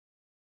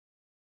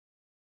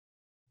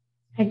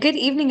Good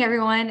evening,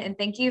 everyone, and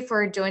thank you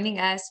for joining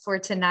us for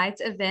tonight's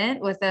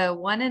event with the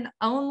one and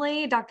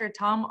only Dr.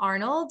 Tom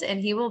Arnold, and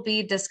he will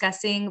be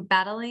discussing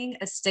battling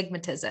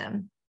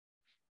astigmatism.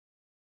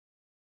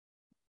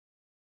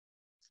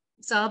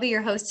 So I'll be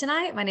your host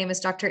tonight. My name is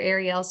Dr.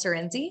 Ariel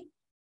Sorenzi.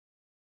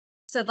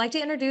 So I'd like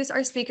to introduce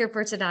our speaker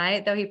for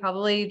tonight, though he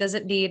probably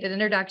doesn't need an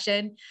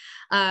introduction.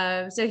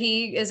 So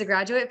he is a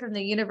graduate from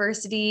the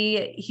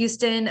University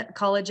Houston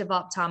College of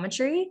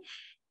Optometry.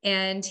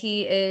 And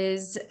he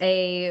is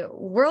a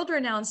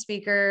world-renowned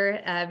speaker,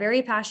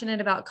 very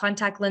passionate about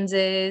contact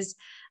lenses,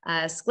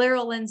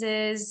 scleral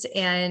lenses,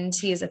 and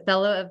he is a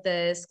fellow of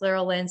the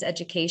Scleral Lens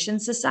Education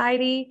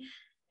Society,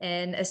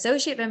 an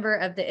associate member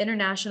of the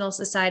International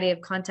Society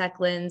of Contact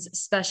Lens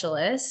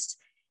Specialists.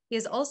 He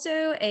is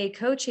also a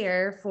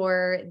co-chair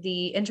for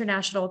the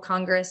International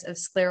Congress of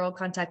Scleral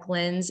Contact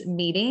Lens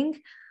meeting,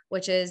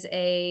 which is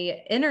an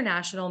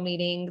international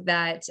meeting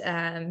that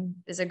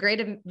is a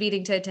great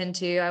meeting to attend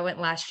to. I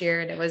went last year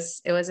and it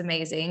was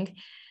amazing.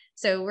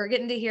 So we're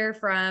getting to hear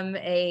from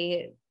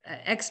an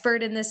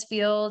expert in this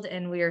field,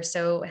 and we are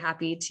so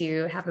happy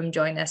to have him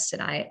join us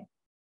tonight.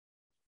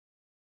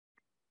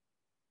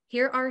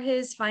 Here are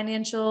his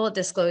financial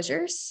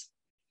disclosures,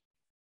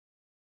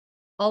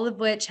 all of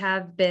which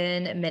have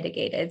been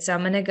mitigated. So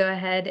I'm going to go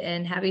ahead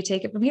and have you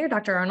take it from here,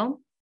 Dr. Arnold.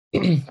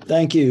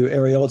 Thank you,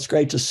 Ariel. It's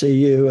great to see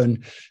you,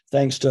 and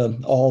thanks to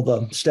all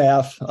the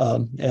staff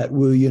at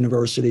Wu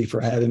University for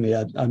having me.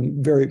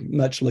 I'm very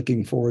much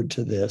looking forward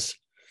to this.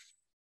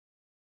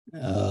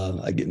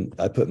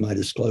 I put my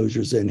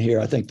disclosures in here.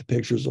 I think the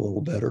picture's a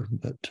little better,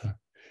 but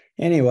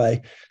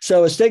anyway,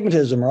 so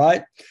astigmatism,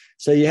 right?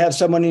 So you have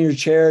someone in your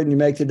chair and you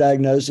make the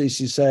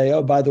diagnosis. You say,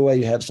 oh, by the way,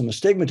 you have some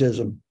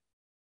astigmatism.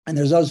 And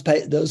there's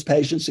those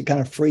patients that kind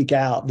of freak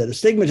out that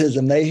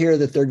astigmatism, they hear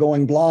that they're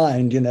going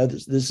blind,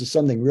 this is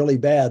something really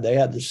bad. They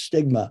have this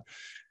stigma.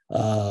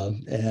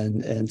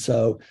 And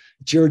so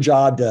it's your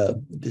job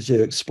to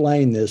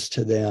explain this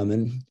to them.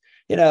 And,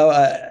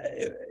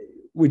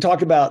 we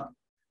talk about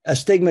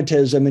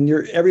astigmatism, and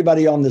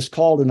everybody on this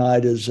call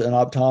tonight is an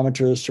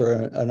optometrist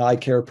or an eye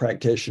care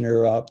practitioner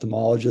or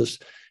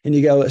ophthalmologist. And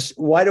you go,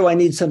 why do I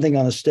need something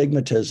on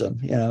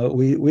astigmatism?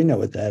 We know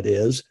what that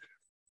is.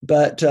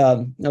 But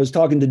I was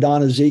talking to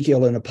Don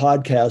Ezekiel in a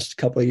podcast a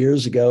couple of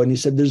years ago, and he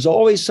said, there's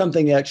always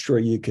something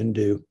extra you can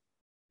do.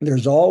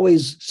 There's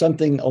always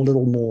something a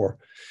little more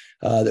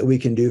that we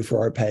can do for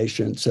our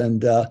patients.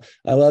 And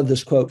I love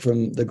this quote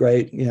from the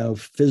great,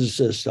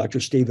 physicist, Dr.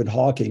 Stephen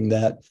Hawking,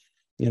 that,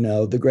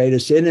 the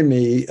greatest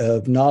enemy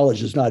of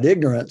knowledge is not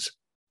ignorance,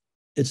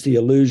 it's the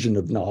illusion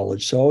of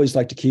knowledge. So I always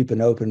like to keep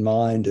an open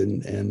mind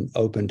and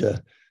open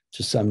to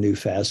some new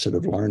facet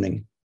of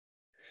learning.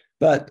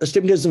 But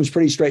astigmatism is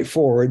pretty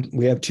straightforward.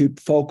 We have two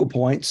focal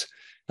points,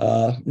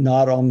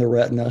 not on the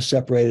retina,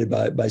 separated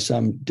by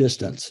some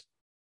distance.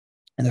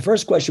 And the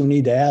first question we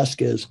need to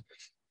ask is,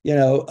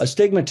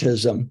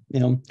 astigmatism,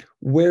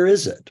 where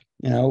is it?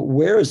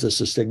 Where is this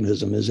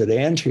astigmatism? Is it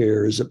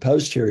anterior? Is it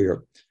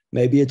posterior?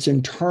 Maybe it's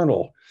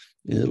internal,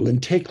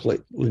 lenticular,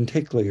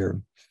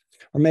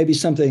 or maybe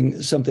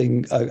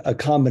something a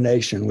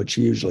combination, which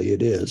usually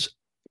it is.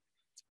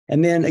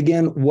 And then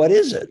again, what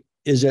is it?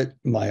 Is it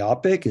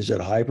myopic? Is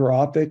it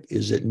hyperopic?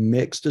 Is it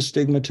mixed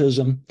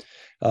astigmatism?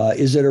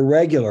 Is it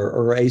irregular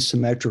or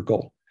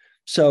asymmetrical?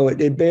 So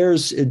it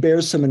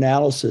bears some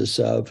analysis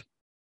of,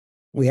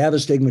 we have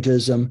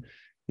astigmatism,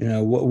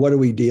 what are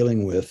we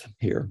dealing with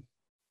here?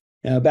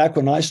 Back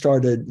when I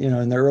started,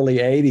 in the early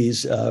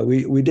 80s,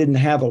 we didn't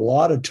have a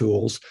lot of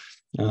tools.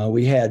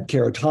 We had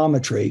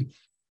keratometry.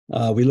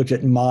 We looked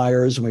at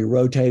Myers, and we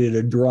rotated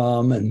a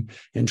drum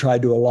and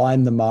tried to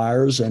align the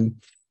Myers.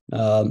 And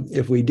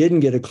if we didn't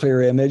get a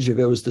clear image, if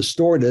it was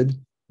distorted,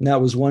 that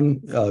was one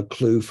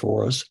clue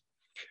for us.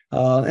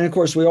 And of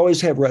course, we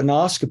always have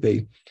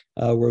retinoscopy,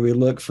 where we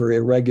look for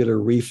irregular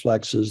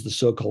reflexes, the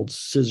so-called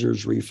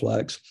scissors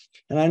reflex.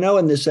 And I know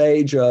in this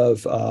age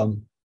of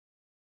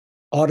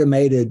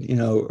automated,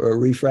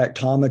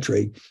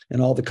 refractometry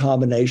and all the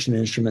combination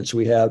instruments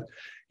we have,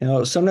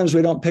 sometimes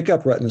we don't pick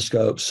up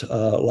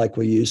retinoscopes like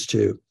we used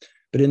to.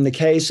 But in the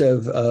case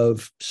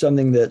of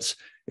something that's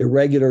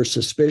irregular,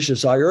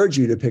 suspicious, I urge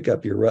you to pick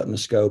up your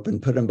retinoscope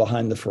and put them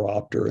behind the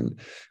phoropter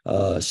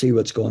and see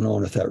what's going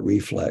on with that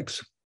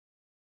reflex.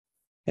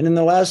 And in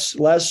the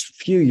last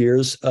few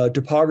years,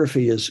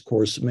 topography has, of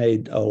course,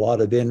 made a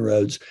lot of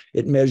inroads.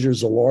 It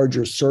measures a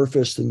larger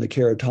surface than the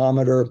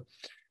keratometer,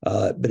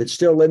 but it's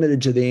still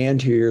limited to the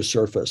anterior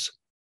surface.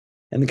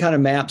 And the kind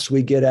of maps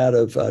we get out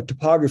of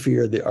topography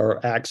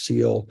are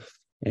axial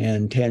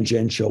and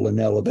tangential and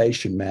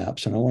elevation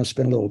maps. And I want to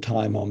spend a little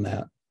time on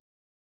that.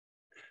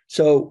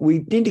 So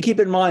we need to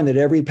keep in mind that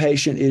every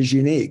patient is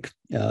unique.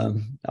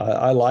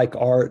 I like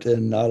art,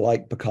 and I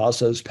like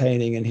Picasso's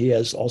painting, and he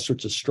has all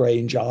sorts of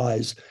strange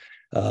eyes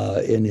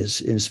in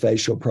his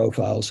facial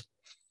profiles.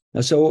 Now,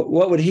 so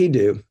what would he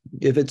do?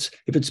 If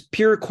it's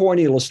pure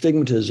corneal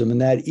astigmatism and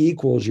that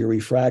equals your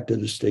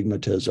refractive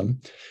astigmatism,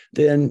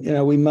 then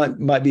we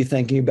might be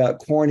thinking about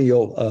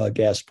corneal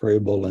gas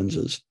permeable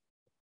lenses.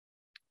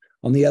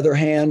 On the other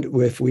hand,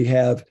 if we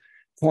have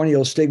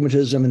corneal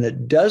astigmatism and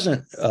it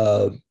doesn't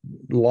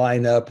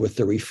line up with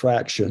the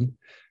refraction,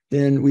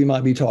 then we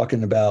might be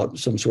talking about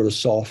some sort of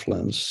soft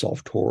lens,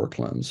 soft toric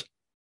lens.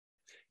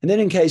 And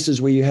then in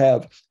cases where you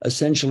have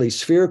essentially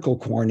spherical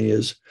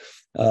corneas,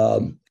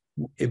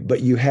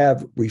 but you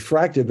have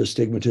refractive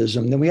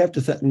astigmatism, then we have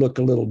to look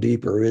a little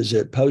deeper. Is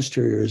it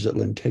posterior? Is it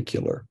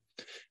lenticular?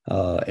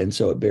 And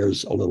so it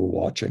bears a little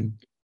watching.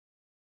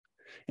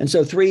 And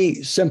so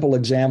 3 simple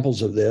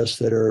examples of this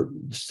that are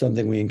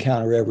something we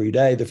encounter every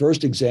day. The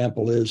first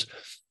example is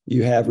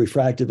you have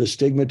refractive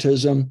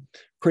astigmatism,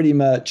 pretty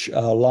much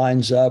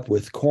lines up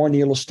with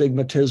corneal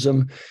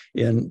astigmatism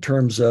in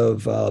terms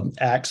of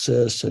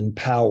axis and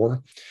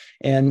power.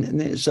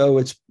 And so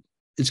it's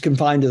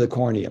confined to the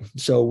cornea.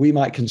 So we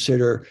might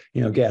consider,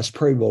 gas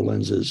permeable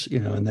lenses,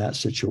 in that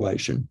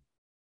situation.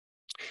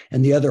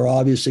 And the other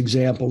obvious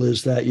example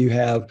is that you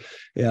have,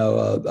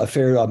 a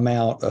fair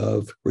amount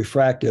of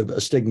refractive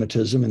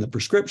astigmatism in the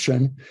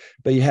prescription,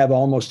 but you have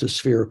almost a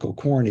spherical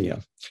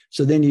cornea.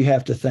 So then you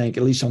have to think,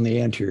 at least on the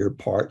anterior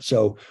part.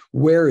 So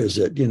where is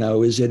it?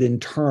 Is it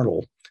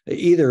internal,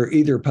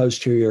 either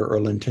posterior or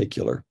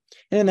lenticular?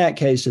 And in that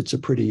case, it's a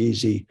pretty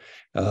easy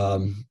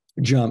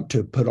jump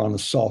to put on a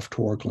soft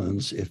toric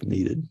lens if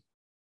needed.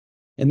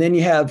 And then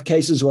you have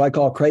cases what I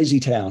call crazy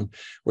town,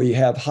 where you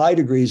have high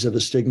degrees of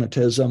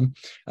astigmatism,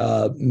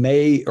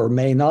 may or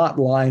may not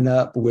line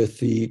up with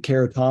the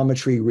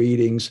keratometry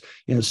readings.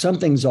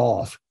 Something's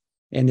off.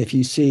 And if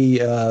you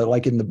see,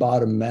 like in the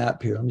bottom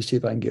map here, let me see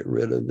if I can get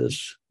rid of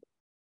this.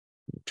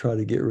 Try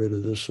to get rid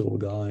of this little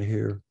guy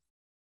here.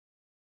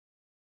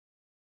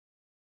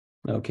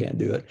 No, can't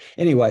do it.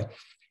 Anyway,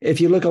 if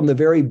you look on the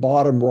very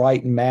bottom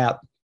right map,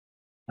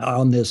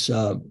 on this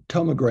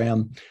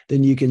tomogram,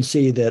 then you can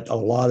see that a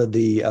lot of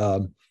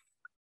the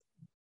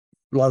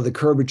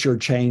curvature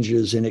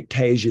changes and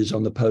ectasias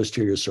on the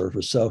posterior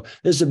surface. So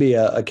this would be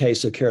a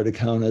case of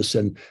keratoconus,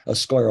 and a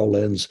scleral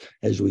lens,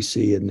 as we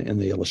see in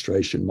the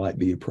illustration, might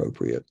be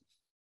appropriate.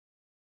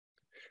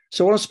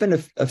 So I want to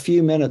spend a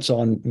few minutes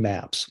on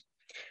maps.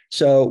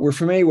 So we're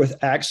familiar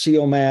with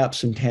axial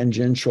maps and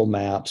tangential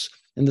maps.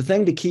 And the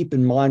thing to keep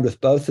in mind with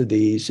both of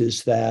these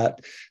is that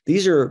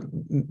these are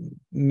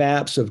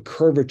maps of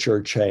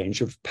curvature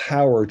change, of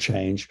power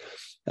change.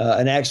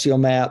 An axial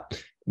map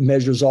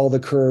measures all the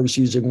curves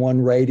using one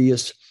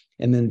radius,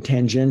 and then a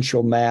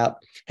tangential map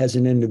has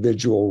an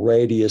individual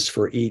radius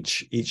for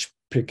each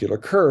particular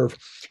curve.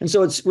 And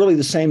so it's really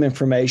the same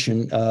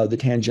information. The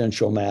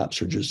tangential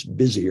maps are just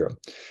busier.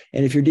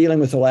 And if you're dealing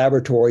with a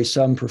laboratory,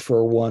 some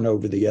prefer one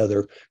over the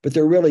other, but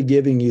they're really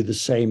giving you the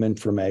same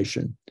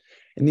information.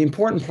 And the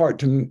important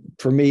part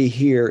for me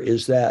here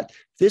is that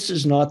this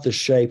is not the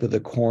shape of the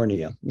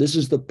cornea. This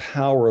is the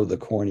power of the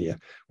cornea.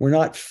 We're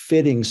not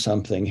fitting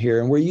something here.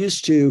 And we're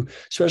used to,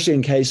 especially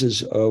in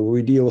cases where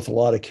we deal with a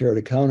lot of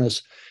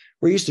keratoconus,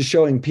 we're used to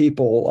showing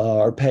people,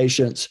 our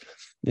patients,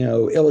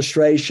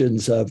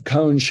 illustrations of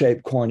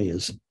cone-shaped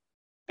corneas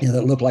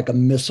that look like a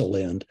missile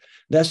end.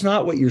 That's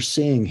not what you're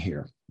seeing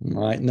here,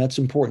 right? And that's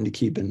important to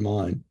keep in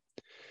mind.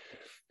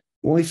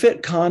 When we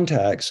fit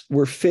contacts,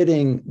 we're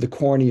fitting the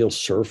corneal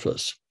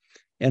surface.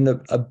 And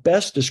a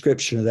best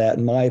description of that,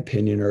 in my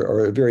opinion,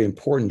 or a very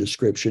important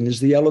description, is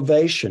the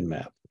elevation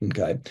map.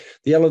 Okay.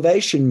 The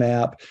elevation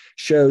map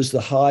shows the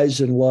highs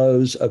and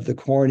lows of the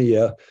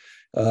cornea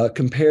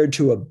compared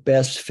to a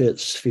best fit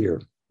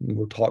sphere. And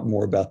we'll talk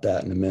more about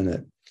that in a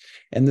minute.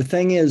 And the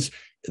thing is,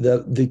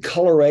 the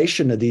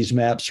coloration of these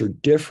maps are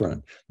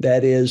different.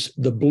 That is,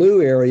 the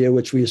blue area,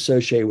 which we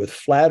associate with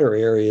flatter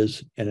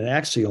areas in an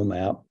axial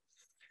map,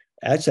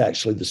 that's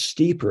actually the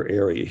steeper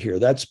area here.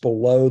 That's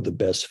below the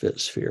best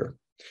fit sphere.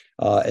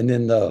 And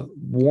then the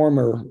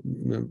warmer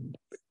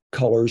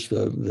colors,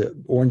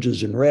 the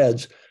oranges and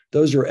reds,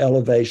 those are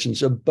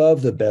elevations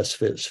above the best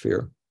fit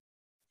sphere.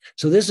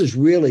 So this is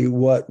really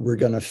what we're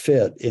going to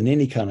fit in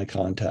any kind of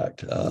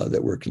contact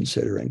that we're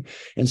considering.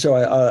 And so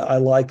I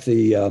like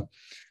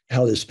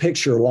how this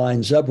picture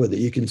lines up with it.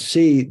 You can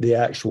see the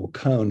actual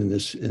cone, in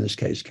this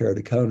case,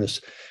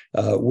 keratoconus,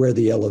 where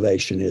the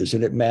elevation is,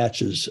 and it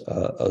matches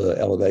the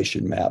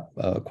elevation map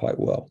quite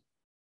well.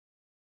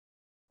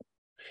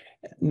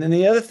 And then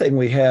the other thing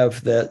we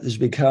have that has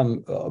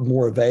become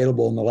more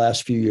available in the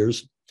last few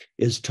years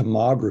is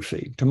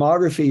tomography.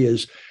 Tomography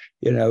is,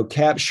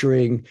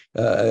 capturing,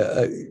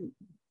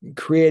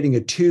 creating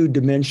a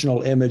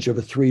two-dimensional image of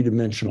a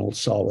three-dimensional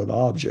solid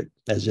object,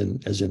 as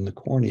in the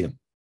cornea.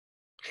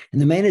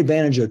 And the main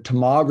advantage of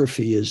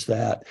tomography is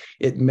that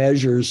it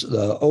measures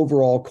the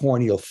overall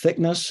corneal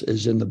thickness,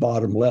 as in the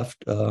bottom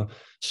left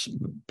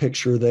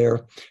picture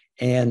there,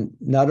 and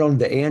not only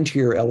the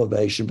anterior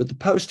elevation, but the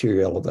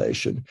posterior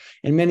elevation.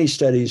 And many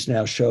studies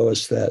now show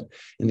us that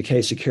in the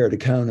case of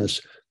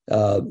keratoconus,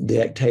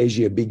 the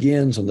ectasia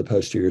begins on the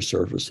posterior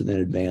surface and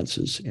then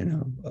advances,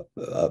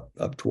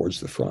 up towards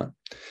the front.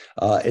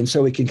 And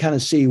so we can kind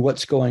of see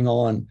what's going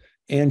on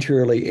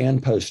anteriorly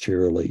and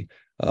posteriorly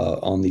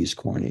on these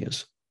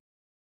corneas.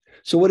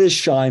 So what is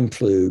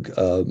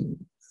Scheimpflug,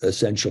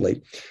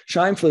 essentially?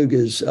 Scheimpflug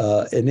is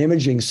an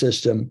imaging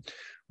system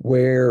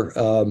where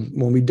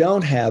when we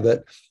don't have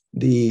it,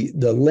 the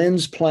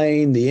lens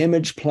plane, the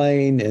image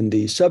plane, and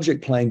the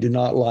subject plane do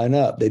not line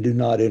up. They do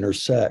not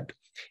intersect.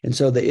 And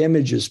so the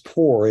image is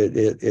poor.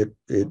 It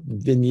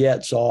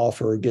vignettes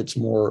off or gets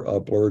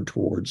more blurred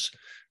towards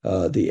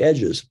the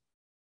edges.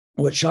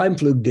 What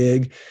Scheimpflug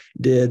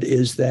did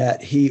is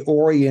that he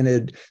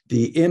oriented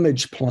the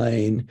image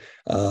plane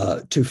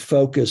to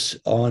focus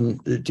on,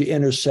 to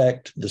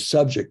intersect the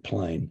subject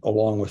plane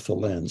along with the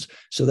lens.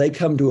 So they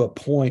come to a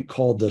point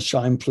called the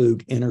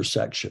Scheimpflug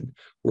intersection,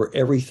 where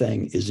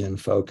everything is in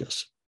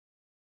focus.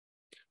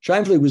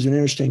 Scheimpflug was an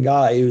interesting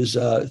guy. He was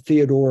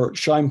Theodor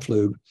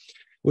Scheimpflug,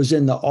 was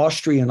in the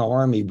Austrian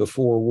army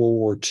before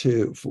World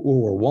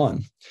War I.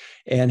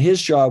 And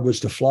his job was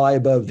to fly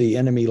above the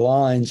enemy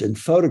lines and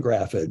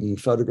photograph it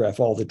and photograph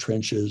all the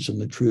trenches and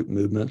the troop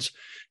movements.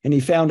 And he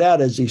found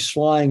out as he's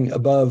flying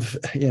above,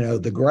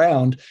 the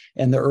ground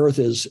and the earth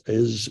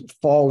is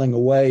falling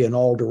away in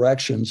all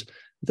directions,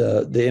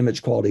 the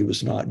image quality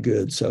was not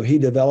good. So he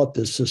developed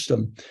this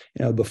system,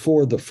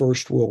 before the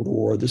First World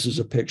War. This is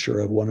a picture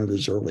of one of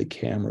his early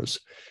cameras.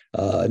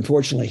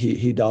 Unfortunately,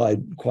 he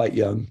died quite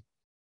young,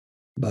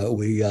 but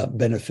we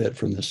benefit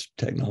from this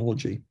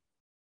technology.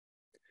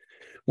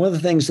 One of the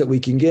things that we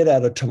can get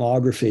out of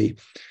tomography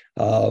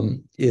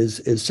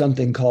is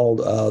something called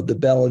the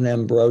Bell and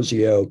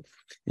Ambrosio,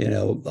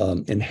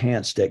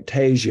 enhanced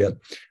ectasia.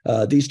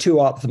 These two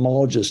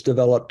ophthalmologists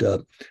developed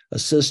a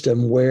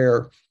system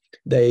where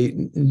they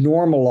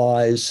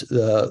normalize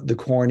the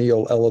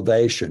corneal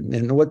elevation.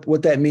 And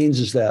what that means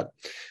is that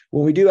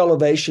when we do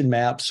elevation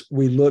maps,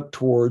 we look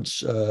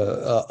towards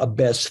a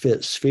best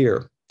fit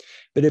sphere.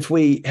 But if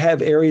we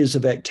have areas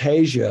of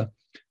ectasia,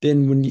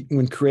 then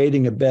when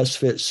creating a best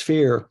fit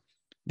sphere,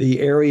 the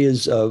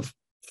areas of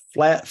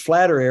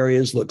flatter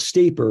areas look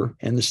steeper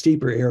and the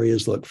steeper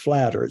areas look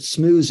flatter. It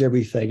smooths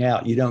everything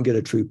out. You don't get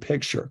a true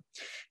picture.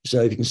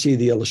 So you can see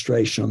the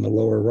illustration on the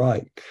lower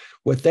right.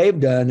 What they've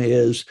done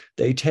is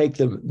they take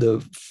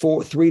the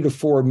 3 to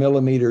 4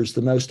 millimeters,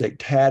 the most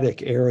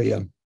ectatic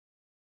area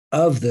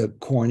of the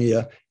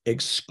cornea,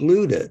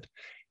 exclude it,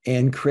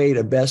 and create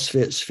a best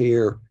fit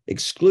sphere,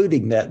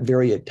 excluding that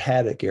very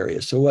ectatic area.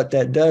 So what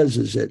that does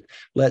is it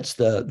lets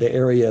the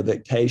area of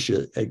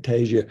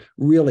ectasia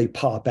really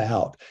pop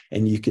out,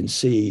 and you can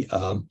see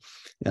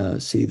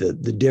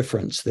the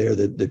difference there,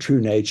 the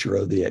true nature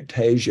of the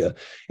ectasia.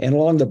 And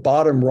along the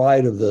bottom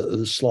right of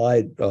the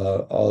slide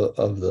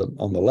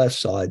on the left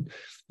side,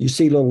 you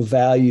see little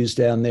values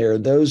down there.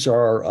 Those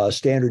are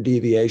standard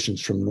deviations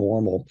from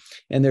normal.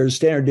 And there's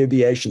standard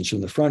deviations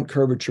from the front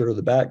curvature,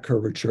 the back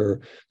curvature,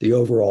 the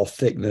overall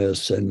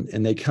thickness,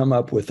 and they come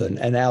up with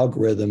an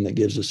algorithm that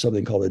gives us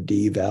something called a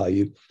D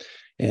value.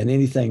 And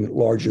anything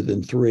larger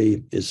than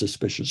 3 is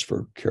suspicious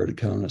for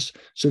keratoconus.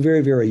 So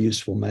very, very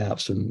useful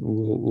maps, and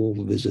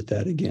we'll visit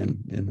that again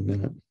in a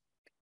minute.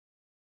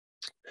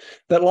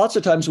 But lots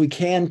of times we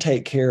can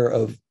take care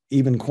of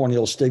even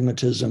corneal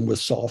astigmatism with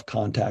soft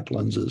contact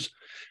lenses.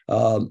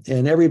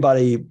 And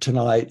everybody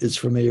tonight is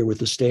familiar with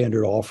the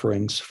standard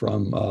offerings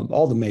from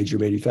all the major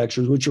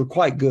manufacturers, which are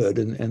quite good,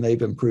 and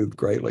they've improved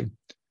greatly.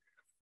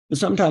 But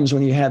sometimes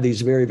when you have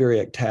these very, very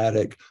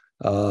ectatic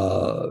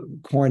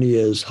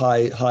corneas,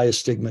 high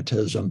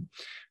astigmatism,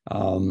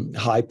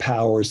 high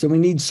powers, then we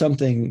need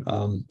something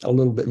a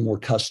little bit more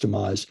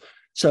customized.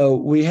 So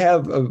we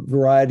have a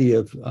variety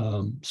of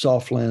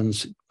soft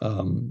lens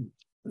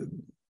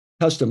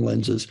custom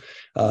lenses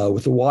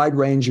with a wide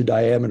range of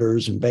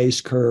diameters and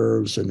base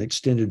curves and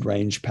extended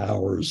range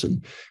powers.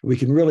 And we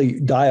can really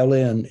dial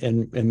in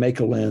and make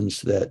a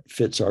lens that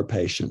fits our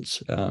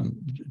patients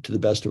to the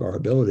best of our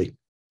ability.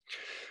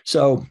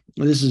 So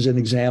this is an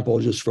example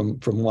just from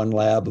one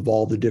lab of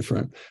all the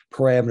different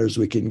parameters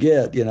we can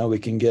get. We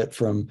can get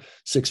from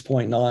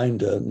 6.9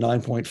 to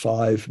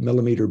 9.5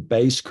 millimeter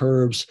base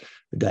curves,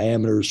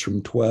 diameters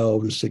from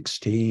 12 to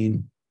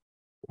 16,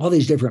 all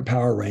these different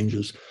power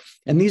ranges.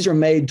 And these are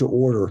made to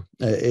order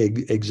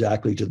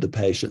exactly to the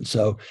patient.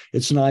 So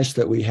it's nice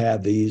that we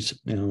have these,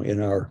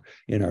 in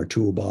our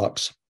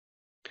toolbox.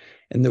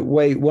 And the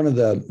way one of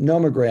the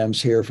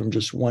nomograms here from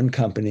just one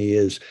company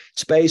is,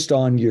 it's based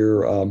on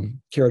your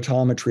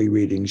keratometry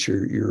readings,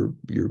 your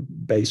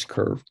base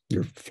curve,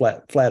 your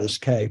flattest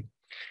K,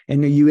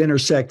 and you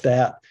intersect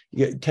that.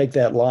 You take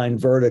that line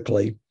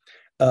vertically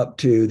up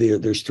to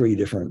there's 3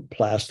 different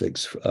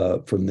plastics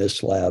from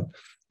this lab.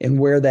 And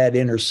where that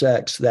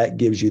intersects, that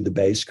gives you the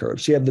base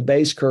curve. So you have the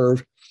base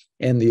curve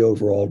and the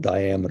overall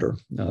diameter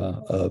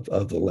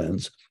of the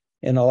lens.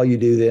 And all you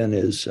do then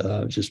is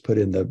just put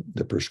in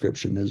the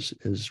prescription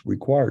as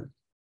required.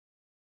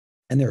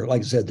 And they're,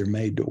 like I said, they're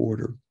made to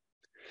order.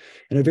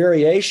 And a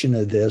variation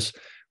of this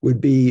would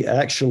be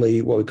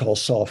actually what we call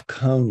soft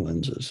cone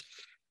lenses.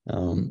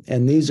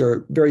 And these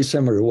are very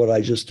similar to what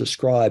I just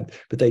described,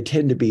 but they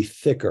tend to be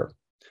thicker.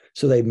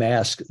 So they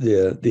mask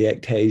the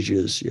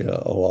ectasias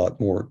a lot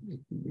more.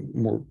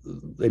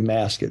 They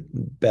mask it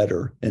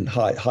better and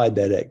hide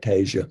that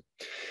ectasia.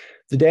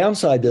 The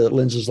downside to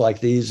lenses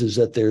like these is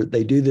that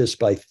they do this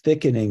by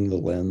thickening the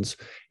lens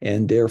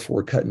and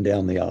therefore cutting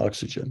down the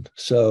oxygen.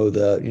 So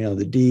the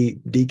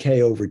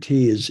DK over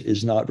T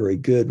is not very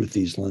good with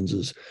these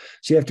lenses.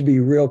 So you have to be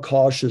real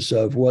cautious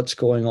of what's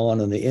going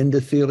on in the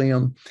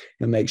endothelium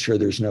and make sure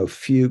there's no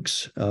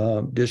Fuchs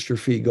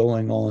dystrophy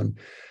going on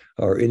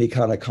or any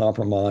kind of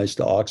compromise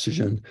to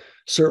oxygen.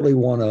 Certainly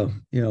want to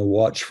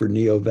watch for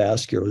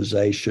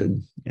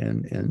neovascularization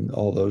and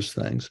all those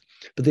things.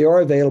 But they are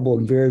available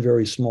in very,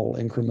 very small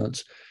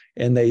increments,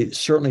 and they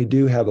certainly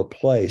do have a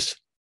place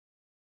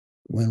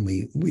when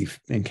we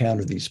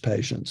encounter these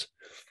patients.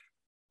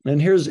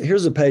 And here's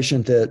a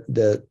patient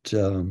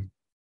that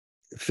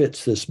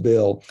fits this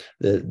bill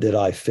that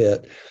I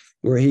fit,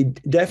 where he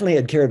definitely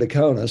had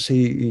keratoconus.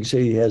 You can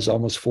see he has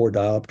almost 4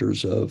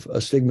 diopters of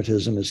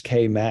astigmatism. His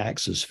K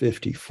max is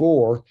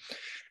 54.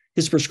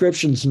 His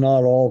prescription's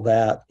not all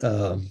that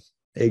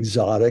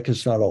exotic.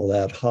 It's not all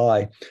that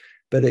high.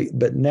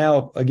 But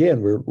now,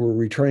 again, we're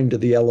returning to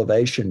the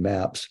elevation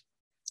maps.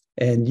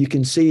 And you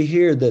can see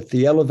here that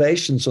the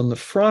elevations on the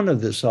front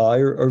of this eye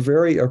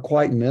are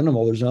quite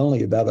minimal. There's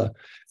only about a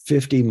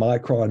 50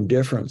 micron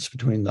difference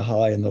between the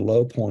high and the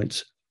low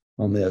points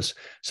on this.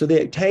 So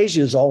the ectasia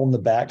is all on the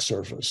back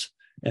surface.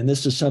 And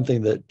this is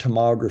something that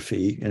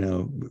tomography,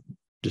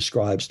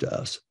 describes to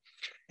us.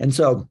 And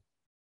so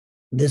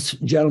this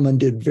gentleman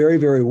did very,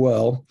 very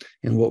well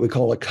in what we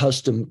call a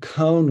custom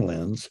cone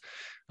lens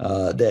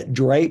that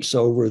drapes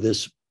over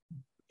this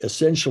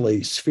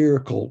essentially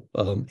spherical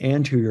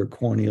anterior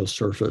corneal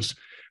surface,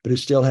 but it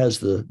still has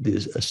the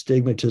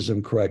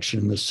astigmatism correction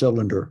in the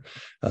cylinder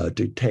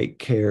to take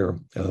care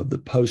of the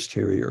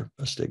posterior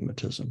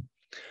astigmatism.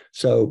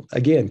 So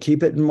again,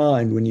 keep it in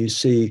mind when you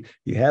see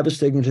you have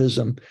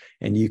astigmatism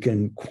and you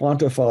can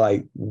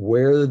quantify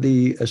where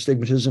the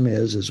astigmatism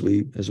is, as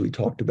we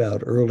talked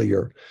about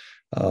earlier.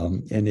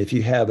 And if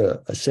you have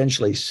a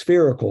essentially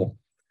spherical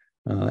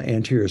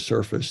anterior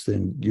surface,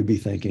 then you'd be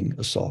thinking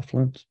a soft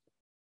lens.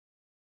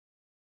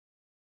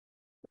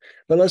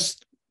 But let's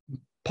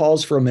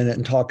pause for a minute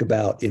and talk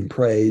about in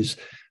praise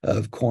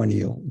of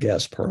corneal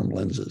gas perm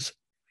lenses.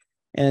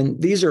 And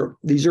these are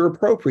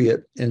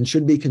appropriate and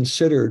should be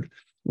considered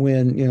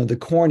when the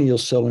corneal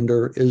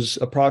cylinder is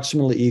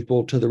approximately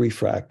equal to the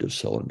refractive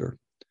cylinder.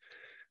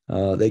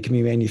 They can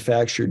be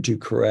manufactured to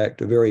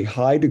correct a very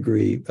high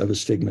degree of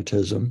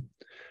astigmatism.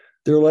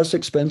 They're less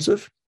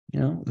expensive,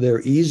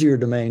 they're easier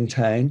to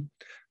maintain,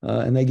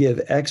 and they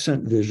give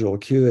excellent visual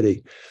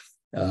acuity.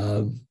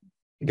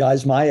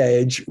 Guys my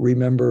age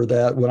remember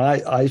that when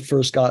I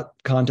first got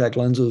contact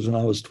lenses when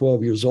I was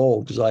 12 years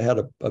old, because I had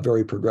a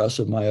very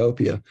progressive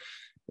myopia.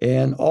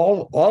 And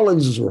all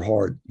lenses were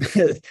hard.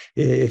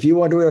 If you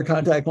wanted to wear a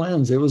contact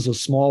lens, it was a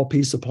small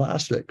piece of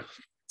plastic.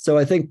 So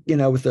I think,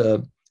 with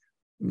the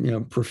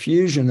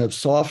profusion of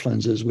soft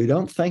lenses, we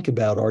don't think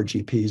about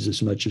RGPs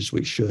as much as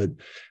we should,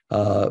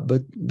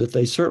 but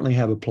they certainly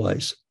have a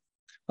place.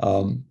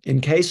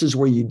 In cases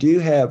where you do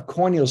have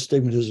corneal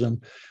astigmatism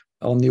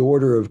on the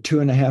order of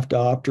 2.5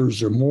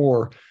 diopters or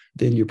more,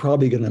 then you're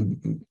probably going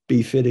to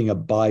be fitting a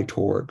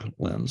bitoric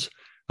lens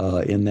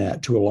in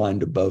that to align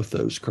to both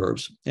those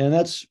curves. And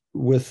that's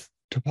with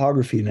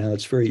topography now,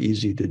 it's very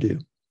easy to do.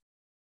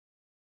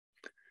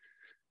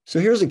 So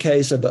here's a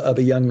case of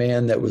a young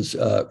man that was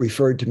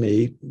referred to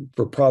me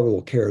for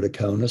probable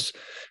keratoconus.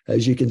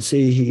 As you can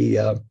see,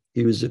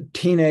 he was a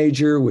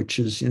teenager, which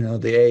is,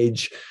 the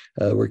age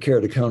where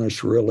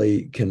keratoconus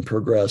really can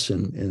progress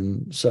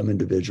in some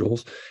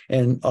individuals.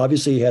 And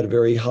obviously he had a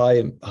very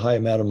high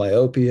amount of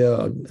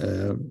myopia,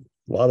 a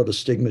lot of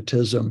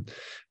astigmatism,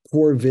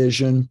 poor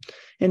vision.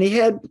 And he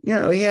had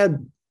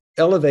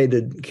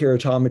elevated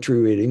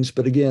keratometry readings,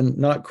 but again,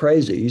 not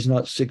crazy. He's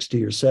not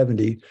 60 or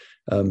 70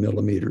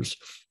 millimeters.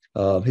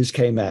 His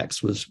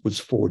Kmax was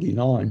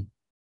 49.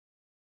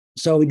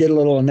 So we did a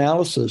little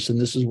analysis, and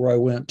this is where I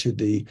went to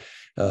the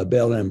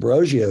Bell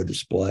Ambrosio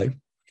display,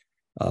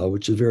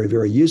 which is very,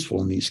 very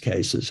useful in these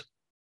cases.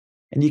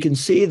 And you can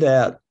see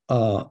that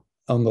on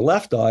the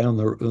left eye, on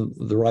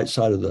the right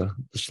side of the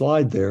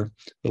slide there,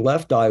 the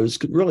left eye was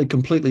really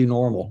completely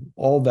normal.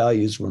 All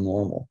values were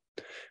normal.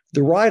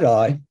 The right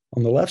eye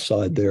on the left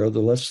side there, the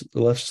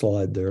left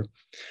slide there,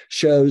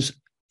 shows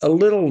a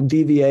little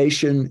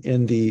deviation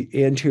in the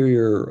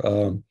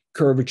anterior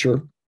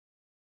curvature,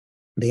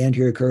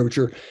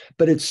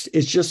 but it's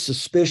just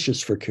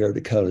suspicious for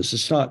keratoconus.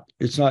 It's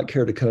not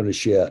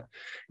keratoconus yet.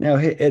 Now,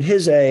 at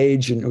his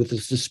age and with the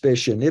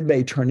suspicion, it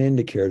may turn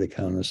into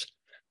keratoconus,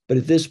 but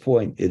at this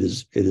point, it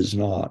is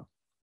not.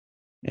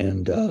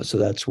 And so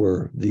that's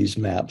where these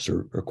maps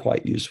are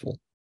quite useful.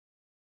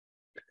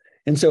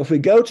 And so if we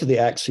go to the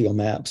axial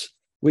maps,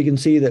 we can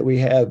see that we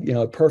have,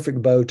 a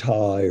perfect bow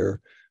tie or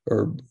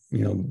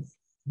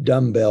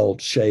dumbbell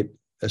shaped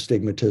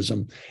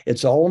astigmatism.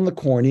 It's all in the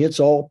cornea. It's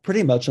all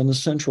pretty much on the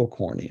central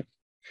cornea.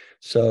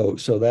 So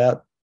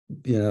that,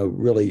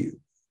 really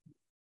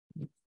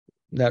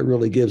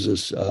gives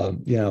us,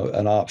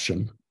 an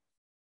option.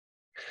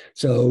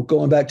 So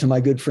going back to my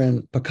good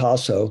friend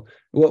Picasso,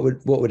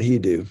 what would he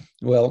do?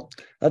 Well,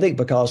 I think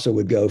Picasso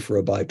would go for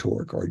a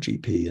bitoric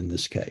RGP in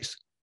this case.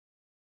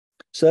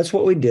 So that's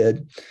what we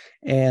did.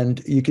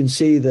 And you can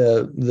see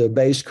the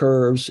base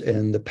curves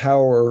and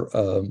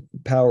the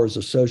powers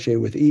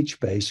associated with each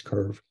base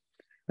curve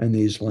in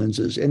these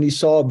lenses. And he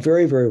saw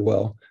very, very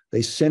well.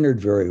 They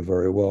centered very,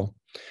 very well.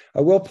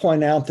 I will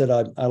point out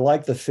that I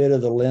like the fit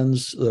of the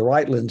lens, the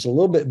right lens, a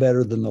little bit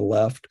better than the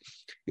left.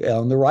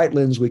 On the right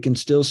lens, we can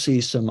still see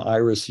some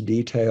iris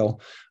detail.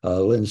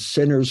 Lens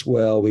centers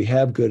well. We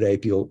have good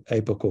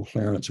apical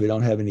clearance. We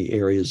don't have any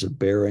areas of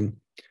bearing.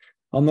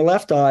 On the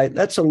left eye,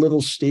 that's a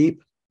little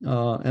steep,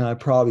 and I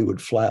probably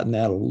would flatten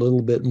that a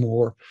little bit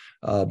more.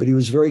 But he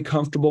was very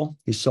comfortable.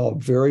 He saw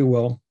very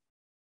well,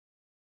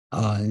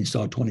 and he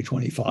saw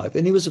 20/25,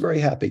 and he was very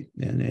happy,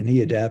 and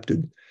he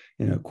adapted,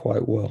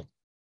 quite well.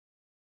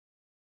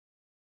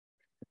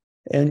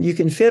 And you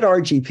can fit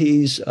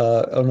RGPs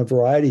on a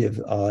variety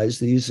of eyes.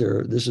 This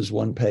is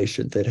one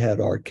patient that had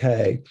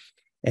RK,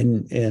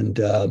 and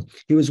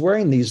he was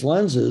wearing these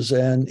lenses,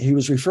 and he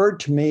was referred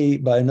to me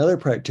by another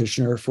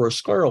practitioner for a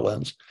scleral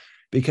lens,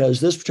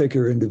 because this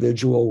particular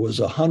individual was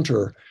a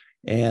hunter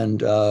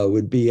and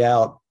would be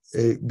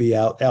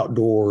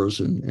outdoors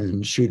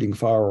and shooting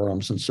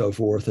firearms and so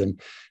forth.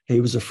 And he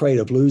was afraid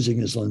of losing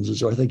his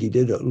lenses, or I think he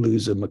did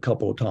lose them a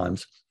couple of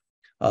times.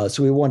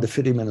 So we wanted to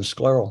fit him in a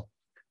scleral.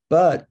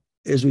 But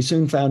as we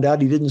soon found out,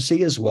 he didn't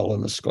see as well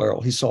in the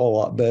scleral. He saw a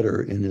lot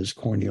better in his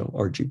corneal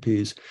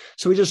RGPs.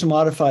 So we just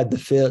modified the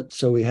fit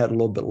so we had a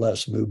little bit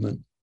less movement.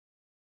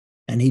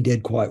 And he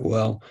did quite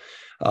well.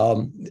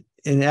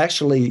 And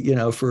actually,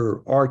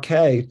 for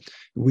RK,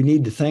 we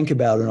need to think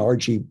about an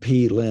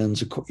RGP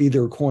lens,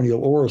 either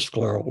corneal or a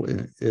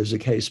scleral, as the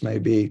case may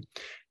be,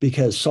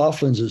 because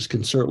soft lenses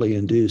can certainly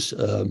induce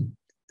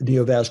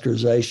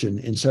neovascularization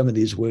in some of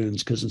these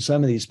wounds, because in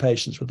some of these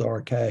patients with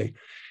RK,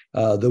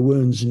 the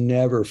wounds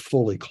never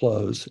fully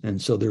close, and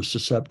so they're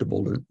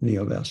susceptible to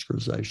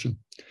neovascularization.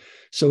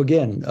 So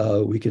again,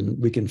 we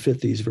can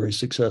fit these very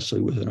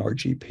successfully with an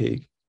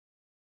RGP.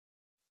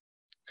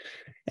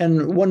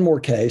 And one more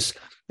case,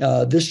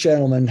 this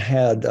gentleman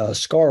had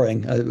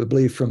scarring, I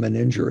believe, from an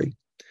injury.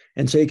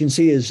 And so you can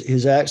see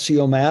his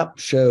axial map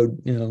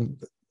showed,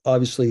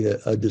 obviously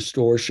a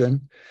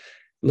distortion.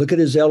 Look at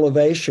his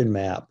elevation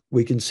map.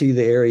 We can see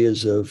the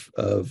areas of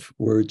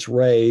where it's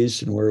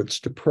raised and where it's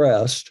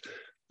depressed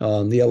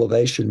on the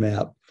elevation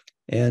map.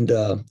 And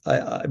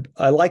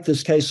I like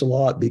this case a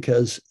lot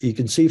because you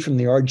can see from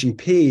the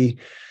RGP,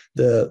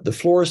 the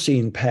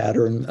fluorescein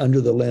pattern under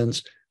the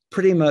lens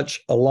pretty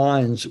much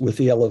aligns with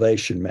the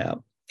elevation map.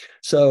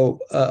 So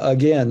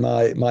again,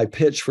 my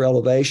pitch for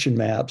elevation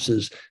maps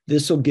is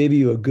this will give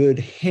you a good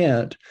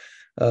hint,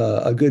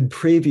 a good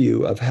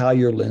preview of how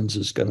your lens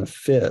is going to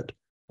fit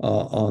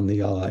on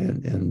the eye.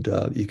 And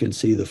you can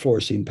see the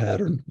fluorescein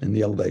pattern and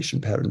the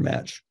elevation pattern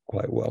match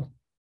quite well.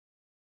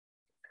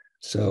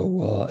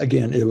 So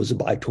again, it was a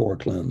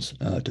bitoric lens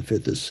to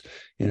fit this,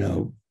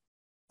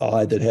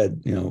 eye that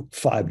had,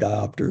 5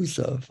 diopters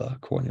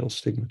of corneal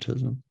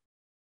astigmatism.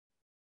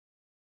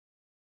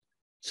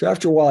 So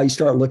after a while, you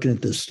start looking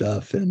at this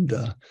stuff, and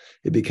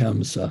it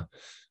becomes a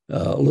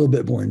little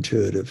bit more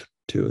intuitive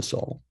to us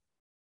all.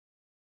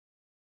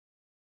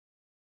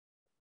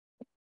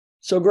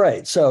 So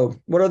great.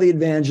 So what are the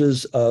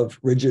advantages of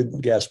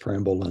rigid gas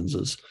permeable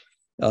lenses?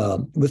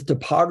 With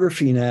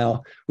topography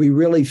now, we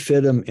really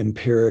fit them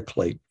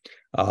empirically.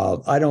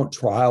 I don't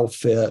trial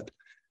fit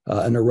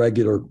an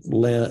irregular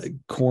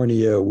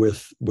cornea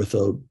with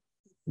a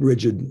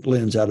rigid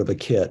lens out of a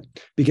kit,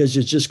 because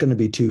it's just going to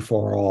be too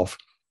far off.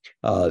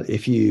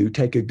 If you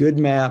take a good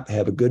map,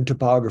 have a good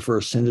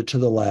topographer, send it to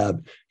the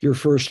lab, your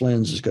first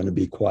lens is going to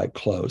be quite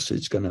close.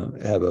 It's going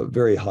to have a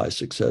very high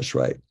success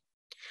rate.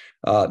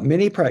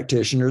 Many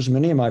practitioners,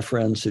 many of my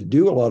friends who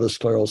do a lot of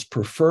sclerals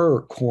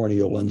prefer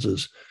corneal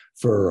lenses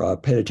for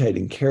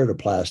penetrating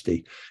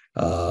keratoplasty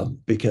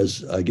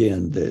because,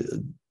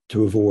 again,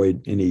 to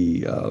avoid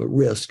any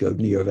risk of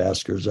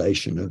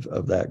neovascularization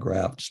of that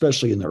graft,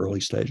 especially in the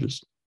early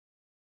stages.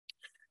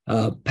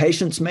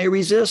 Patients may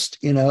resist,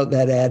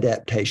 that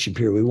adaptation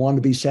period. We want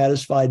to be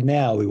satisfied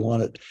now. We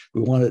want it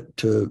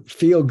to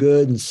feel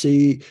good and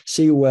see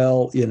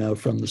well,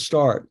 from the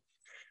start.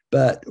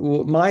 But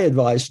my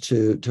advice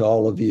to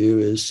all of you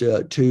is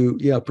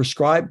to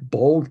prescribe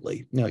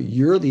boldly.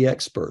 You're the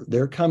expert.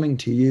 They're coming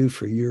to you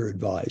for your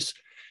advice.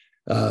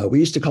 We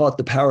used to call it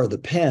the power of the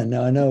pen.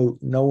 Now, I know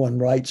no one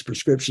writes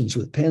prescriptions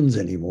with pens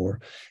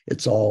anymore.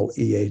 It's all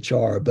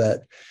EHR,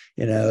 but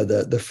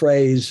the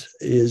phrase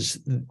is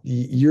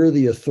you're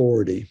the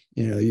authority.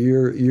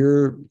 You're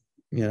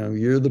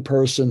the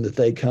person that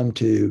they come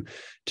to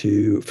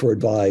for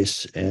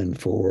advice and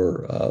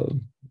for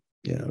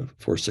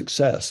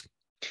success.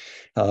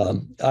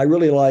 I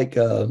really like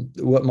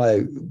what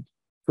my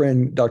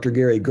friend Dr.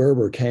 Gary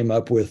Gerber came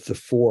up with, the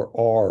 4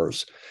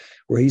 R's,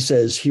 where he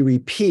says he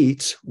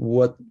repeats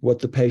what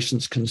the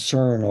patient's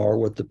concern are,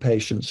 what the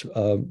patient's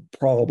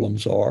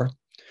problems are.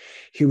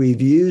 He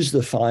reviews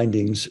the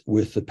findings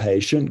with the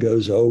patient,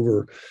 goes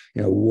over,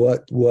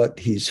 what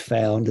he's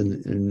found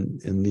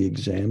in the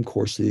exam,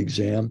 course of the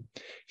exam.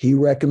 He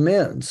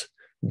recommends,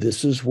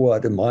 this is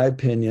what, in my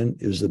opinion,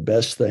 is the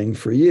best thing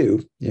for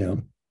you,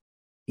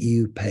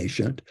 you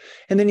patient.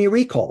 And then he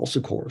recalls,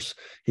 of course.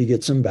 He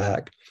gets them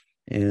back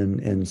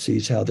and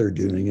sees how they're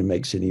doing and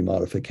makes any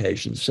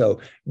modifications. So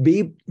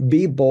be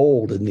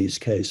bold in these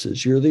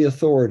cases. You're the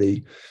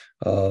authority.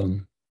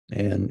 And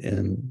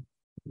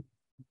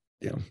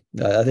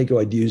I think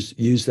I'd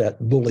use that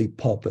bully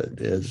pulpit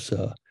as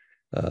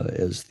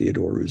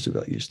Theodore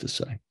Roosevelt used to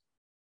say.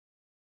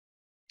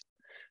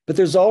 But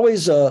there's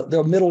always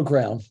the middle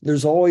ground.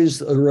 There's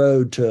always a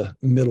road to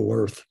Middle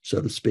Earth,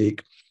 so to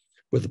speak,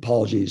 with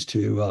apologies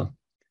to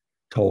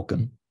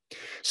Tolkien.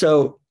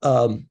 So,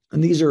 and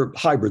these are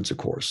hybrids, of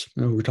course,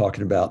 we're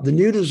talking about. The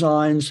new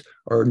designs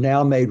are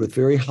now made with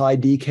very high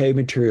decay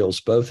materials,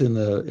 both in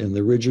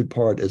the rigid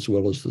part as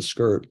well as the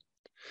skirt.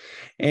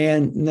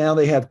 And now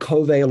they have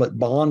covalent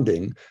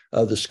bonding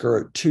of the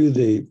skirt to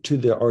the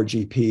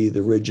RGP,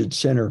 the rigid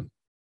center.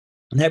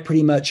 And that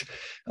pretty much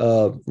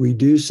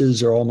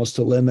reduces or almost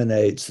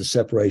eliminates the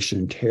separation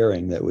and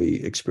tearing that we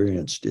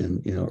experienced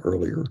in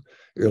earlier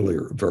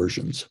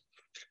versions.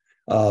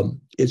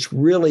 These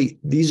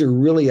are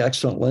really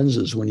excellent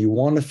lenses when you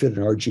want to fit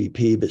an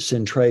RGP, but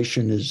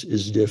centration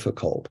is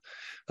difficult,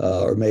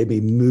 or maybe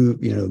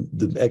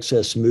the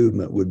excess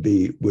movement would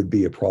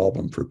be a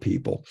problem for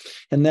people,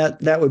 and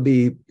that would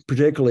be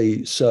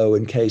particularly so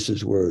in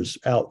cases where it's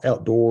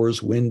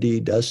outdoors, windy,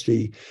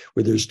 dusty,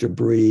 where there's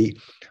debris,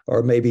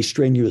 or maybe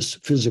strenuous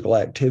physical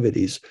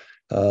activities,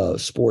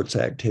 sports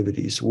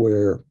activities,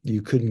 where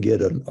you couldn't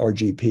get an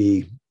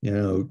RGP,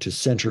 to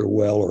center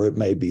well, or it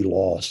may be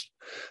lost.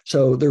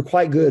 So they're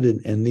quite good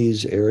in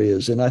these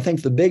areas. And I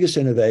think the biggest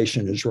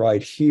innovation is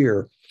right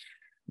here,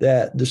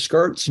 that the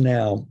skirts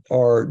now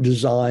are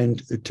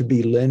designed to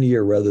be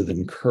linear rather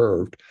than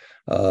curved.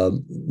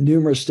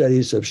 Numerous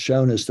studies have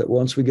shown us that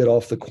once we get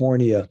off the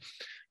cornea,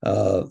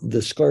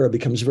 the sclera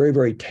becomes very,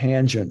 very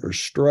tangent or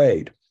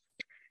straight.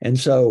 And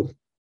so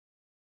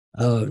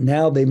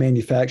now they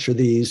manufacture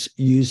these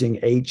using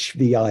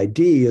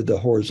HVID, the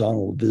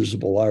horizontal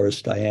visible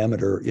iris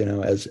diameter,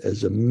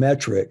 as a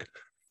metric.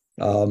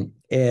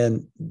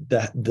 And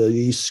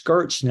these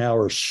skirts now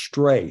are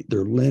straight,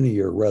 they're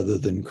linear rather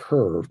than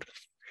curved.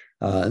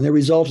 And the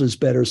result is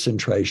better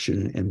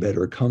centration and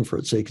better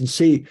comfort. So you can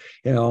see,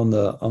 on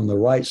the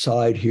right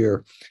side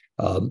here,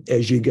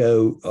 as you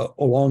go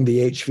along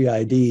the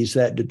HVIDs,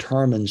 that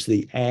determines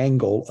the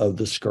angle of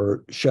the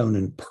skirt, shown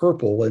in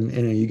purple,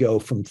 and you go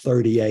from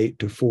 38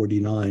 to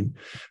 49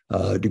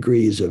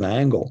 degrees of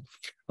angle.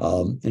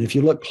 And if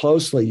you look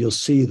closely, you'll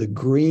see the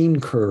green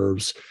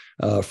curves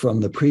from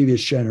the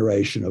previous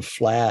generation of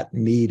flat,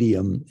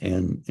 medium,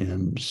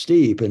 and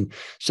steep. And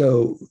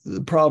so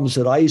the problems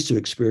that I used to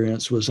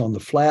experience was on the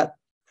flat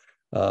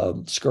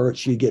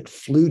skirts, you get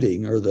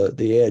fluting, or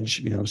the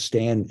edge,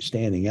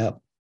 standing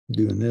up,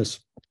 doing this.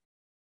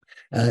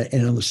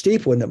 And on the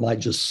steep one, it might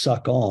just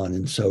suck on.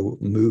 And so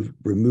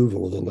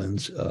removal of the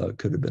lens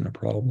could have been a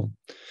problem.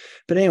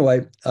 But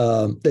anyway,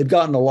 they've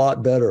gotten a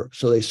lot better.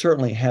 So they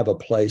certainly have a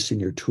place in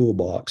your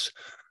toolbox.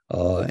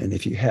 And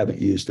if you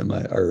haven't used them,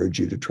 I urge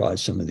you to try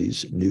some of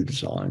these new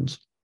designs.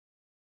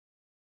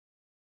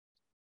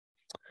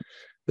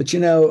 But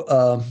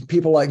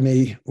people like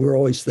me, we're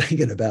always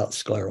thinking about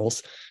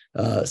sclerals.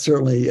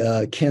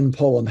 Certainly, Ken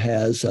Pullum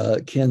has.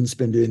 Ken's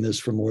been doing this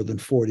for more than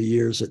 40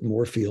 years at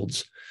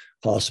Moorfields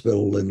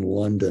Hospital in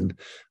London,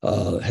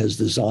 has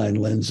designed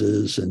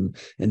lenses and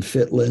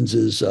fit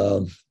lenses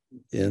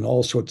in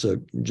all sorts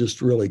of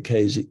just really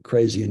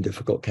crazy and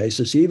difficult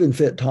cases. He even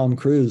fit Tom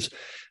Cruise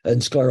and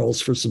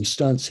sclerals for some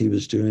stunts he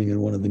was doing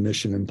in one of the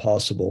Mission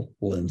Impossible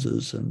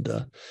lenses.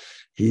 And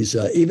he's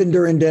even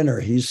during dinner,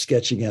 he's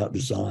sketching out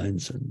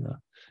designs, and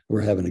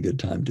we're having a good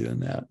time doing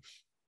that.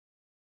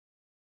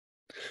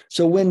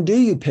 So when do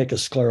you pick a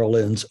scleral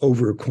lens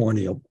over a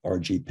corneal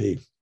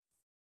RGP?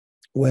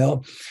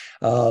 Well,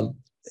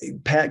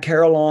 Pat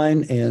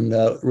Caroline and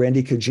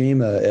Randy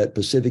Kojima at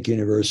Pacific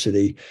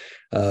University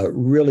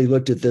really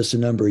looked at this a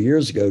number of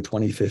years ago,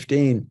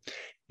 2015.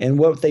 And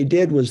what they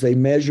did was they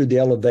measured the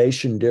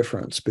elevation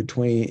difference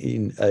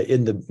between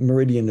in the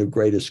meridian of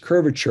greatest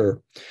curvature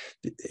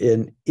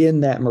in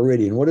that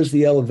meridian. What is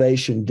the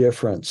elevation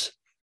difference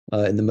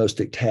in the most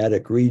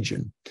ectatic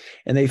region?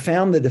 And they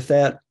found that if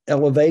that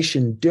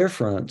elevation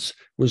difference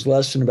was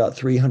less than about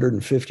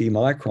 350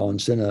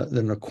 microns,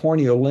 then a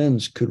corneal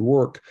lens could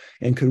work,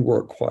 and could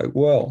work quite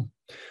well.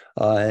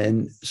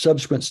 And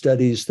subsequent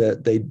studies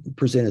that they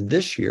presented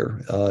this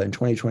year in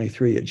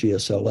 2023 at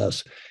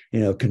GSLS,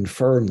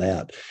 confirm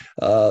that.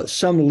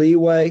 Some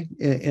leeway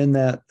in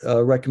that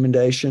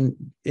recommendation.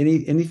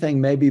 Anything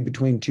maybe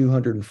between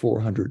 200 and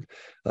 400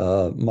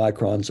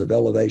 microns of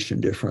elevation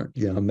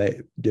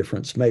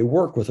difference may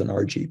work with an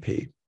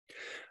RGP.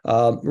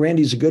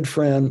 Randy's a good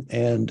friend,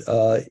 and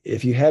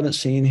if you haven't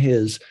seen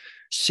his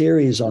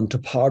series on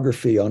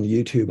topography on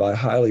YouTube. I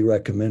highly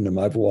recommend them.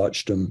 I've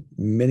watched them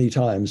many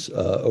times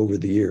over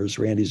the years.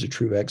 Randy's a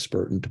true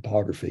expert in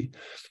topography.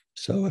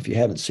 So if you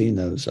haven't seen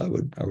those, I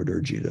would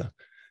urge you to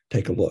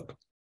take a look.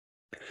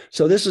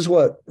 So this is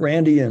what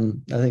Randy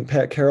and I think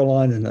Pat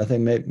Caroline and I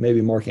think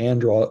maybe Mark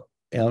Andre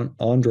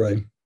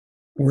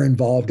were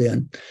involved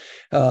in.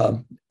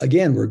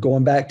 Again, we're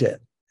going back to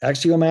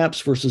axial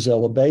maps versus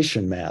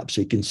elevation maps.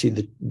 You can see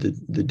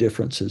the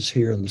differences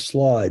here in the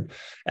slide.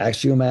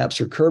 Axial maps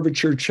are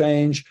curvature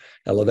change.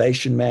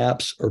 Elevation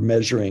maps are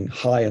measuring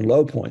high and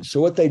low points.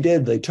 So what they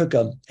did, they took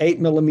a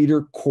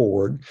 8mm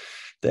cord.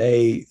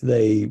 They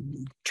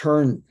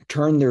turned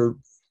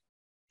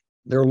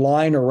their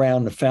line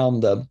around and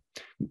found the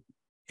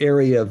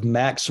area of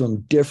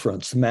maximum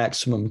difference,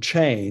 maximum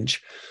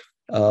change,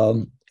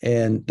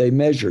 and they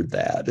measured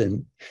that.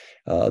 And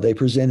they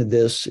presented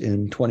this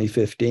in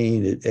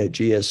 2015 at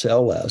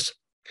GSLS.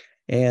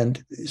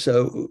 And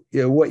so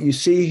what you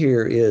see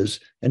here is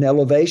an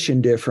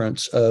elevation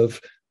difference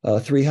of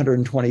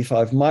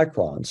 325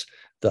 microns.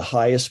 The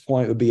highest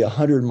point would be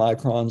 100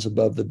 microns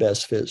above the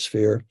best fit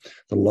sphere,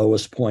 the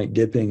lowest point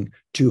dipping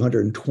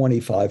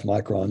 225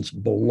 microns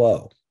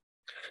below.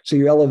 So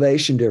your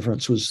elevation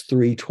difference was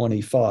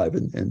 325,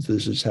 and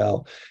this is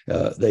how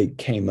they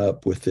came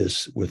up with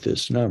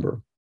this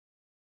number.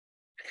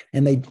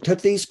 And they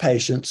took these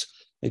patients,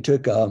 they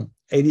took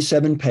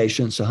 87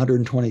 patients,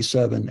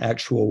 127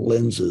 actual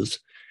lenses,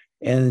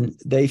 and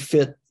they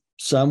fit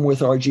some with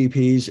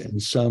RGPs and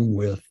some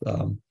with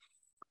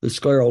the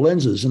scleral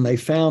lenses. And they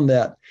found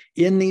that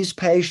in these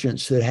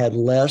patients that had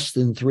less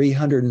than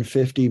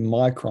 350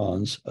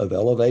 microns of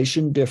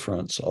elevation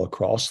difference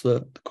across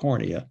the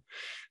cornea,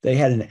 they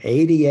had an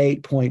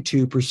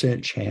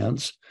 88.2%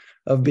 chance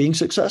of being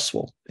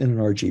successful in an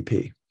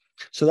RGP.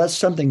 So that's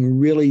something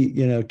really,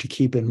 to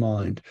keep in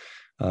mind,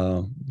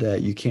 that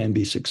you can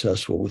be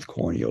successful with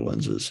corneal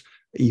lenses,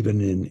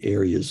 even in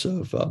areas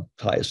of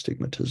high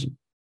astigmatism.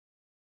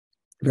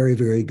 Very,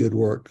 very good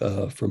work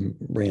from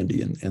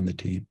Randy and the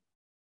team.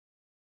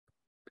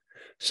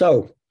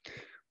 So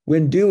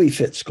when do we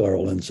fit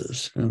scleral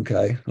lenses?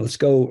 Okay, let's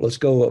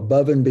go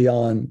above and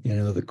beyond,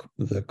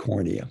 the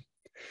cornea.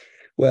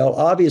 Well,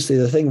 obviously,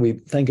 the thing we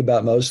think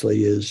about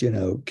mostly is,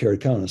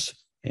 keratoconus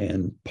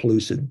and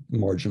pellucid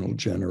marginal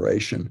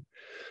generation.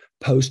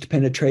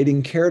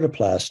 Post-penetrating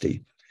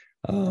keratoplasty.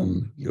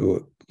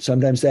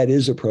 Sometimes that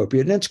is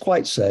appropriate, and it's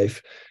quite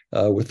safe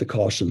with the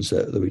cautions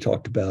that we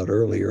talked about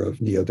earlier of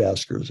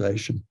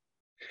neovascularization.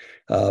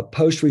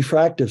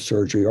 Post-refractive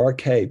surgery,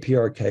 RK,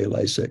 PRK,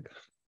 LASIK.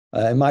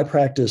 In my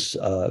practice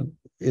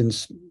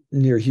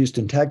near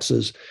Houston,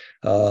 Texas,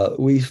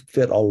 we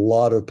fit a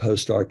lot of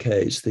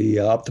post-RKs. The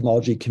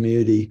ophthalmology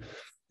community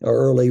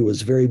early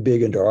was very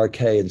big into RK,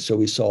 and so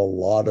we saw a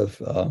lot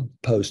of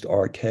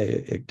post-RK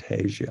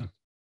ectasia.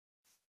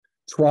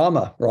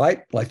 Trauma,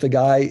 right? Like the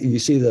guy, you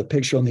see the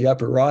picture on the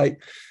upper right.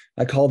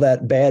 I call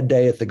that bad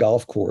day at the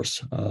golf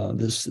course.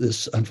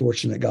 This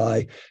unfortunate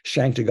guy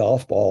shanked a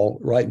golf ball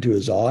right into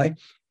his eye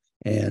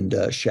and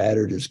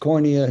shattered his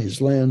cornea, his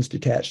lens,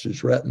 detached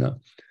his retina.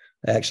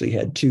 Actually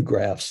had 2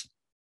 grafts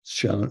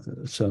sewn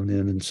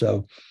in, and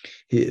so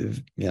he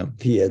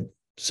had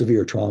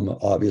severe trauma,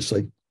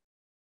 obviously.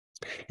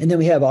 And then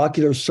we have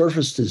ocular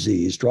surface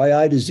disease, dry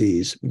eye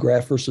disease,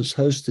 graft versus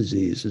host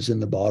disease is in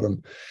the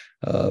bottom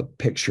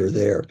picture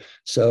there.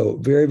 So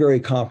very, very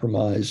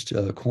compromised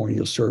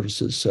corneal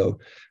surfaces. So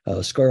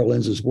scleral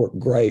lenses work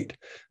great,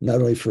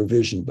 not only for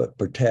vision, but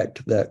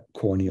protect that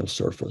corneal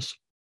surface.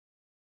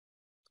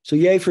 So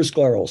yay for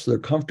sclerals. They're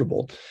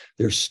comfortable.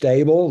 They're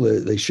stable.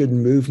 They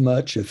shouldn't move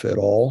much, if at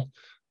all.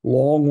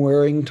 Long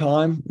wearing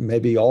time,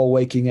 maybe all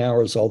waking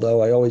hours,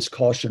 although I always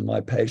caution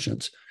my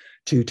patients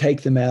to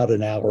take them out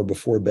an hour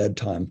before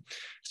bedtime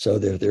so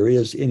that if there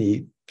is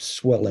any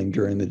swelling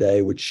during the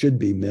day, which should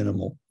be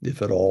minimal,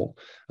 if at all,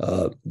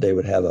 they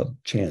would have a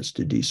chance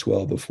to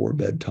deswell before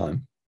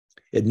bedtime.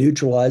 It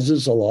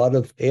neutralizes a lot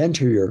of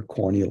anterior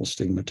corneal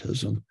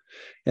astigmatism.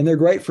 And they're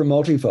great for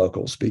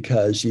multifocals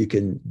because you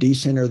can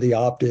decenter the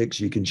optics,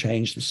 you can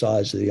change the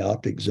size of the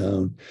optic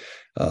zone,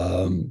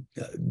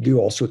 do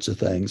all sorts of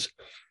things.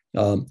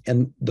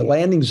 And the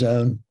landing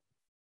zone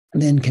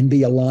then can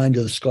be aligned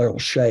to the scleral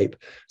shape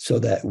so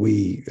that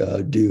we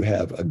do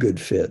have a good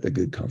fit, a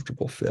good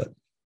comfortable fit.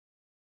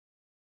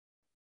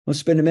 Let's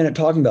spend a minute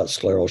talking about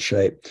scleral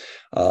shape.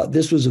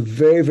 This was a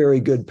very, very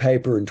good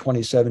paper in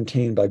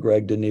 2017 by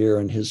Greg Denier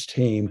and his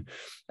team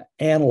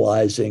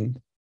analyzing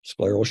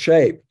scleral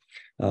shape.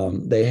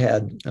 They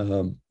had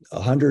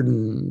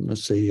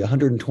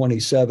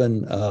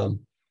 127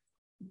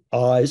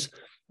 eyes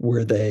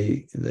where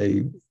they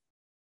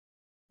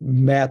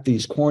map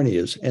these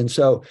corneas. And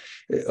so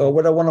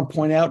what I want to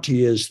point out to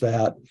you is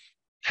that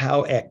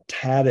how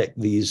ectatic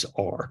these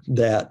are,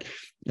 that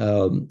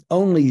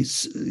only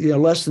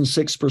less than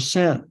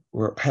 6%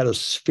 had a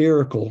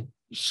spherical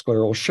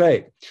scleral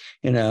shape.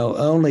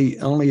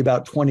 Only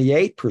about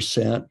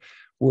 28%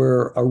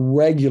 were a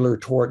regular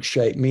toric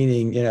shape,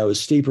 meaning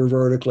steeper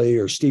vertically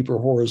or steeper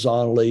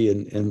horizontally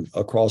and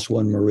across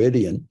one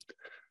meridian.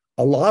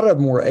 A lot of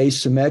them were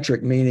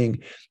asymmetric, meaning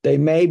they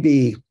may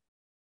be,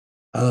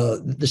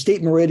 the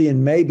steep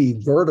meridian may be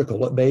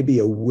vertical. It may be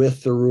a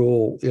with the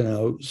rule,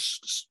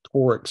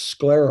 toric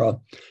sclera,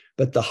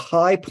 but the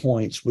high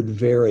points would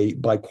vary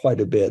by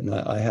quite a bit. And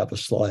I have a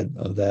slide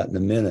of that in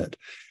a minute.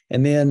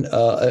 And then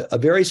a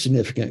very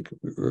significant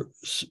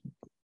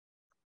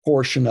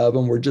portion of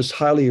them were just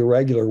highly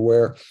irregular,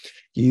 where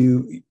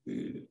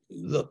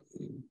the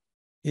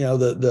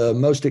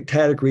most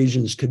ectatic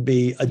regions could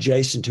be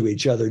adjacent to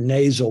each other,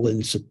 nasal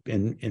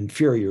and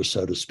inferior,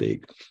 so to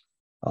speak.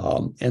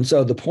 And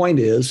so the point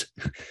is,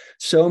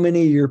 so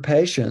many of your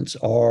patients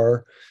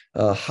are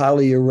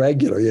highly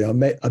irregular.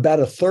 About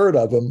a third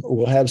of them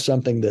will have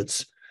something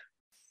that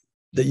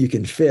you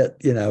can fit,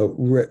 in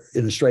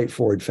a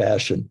straightforward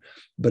fashion.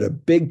 But a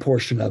big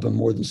portion of them,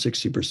 more than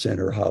 60%,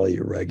 are highly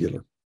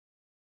irregular.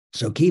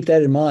 So keep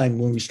that in mind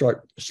when we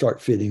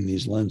start fitting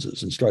these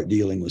lenses and start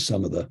dealing with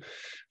some of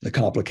the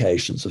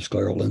complications of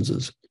scleral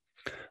lenses.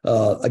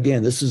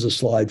 Again, this is a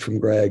slide from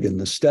Greg in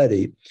the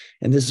study,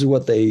 and this is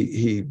what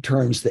he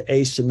terms the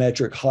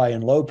asymmetric high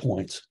and low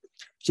points.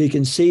 So you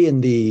can see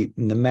in the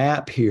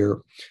map here,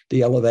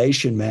 the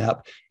elevation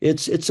map,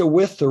 it's a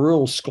with the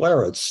rule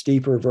sclera. It's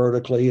steeper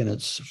vertically and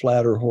it's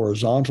flatter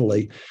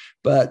horizontally,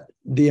 but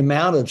the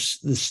amount of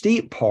the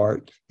steep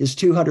part is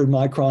 200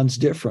 microns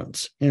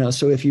difference.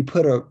 So if you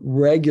put a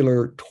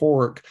regular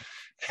toric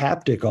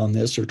haptic on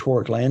this, or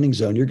toric landing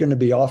zone, you're going to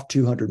be off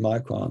 200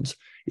 microns,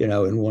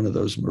 in one of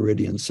those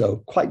meridians.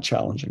 So quite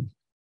challenging.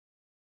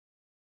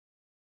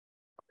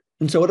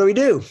 And so what do we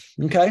do?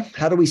 Okay,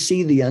 how do we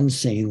see the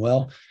unseen?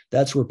 Well,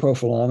 that's where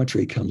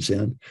profilometry comes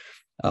in.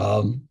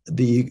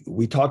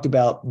 We talked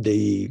about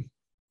the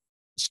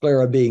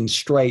sclera being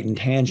straight and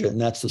tangent,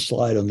 and that's the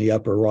slide on the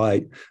upper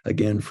right,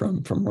 again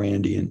from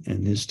Randy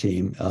and his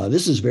team.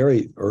 This is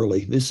very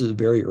early. This is a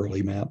very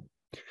early map.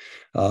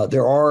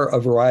 There are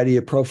a variety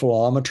of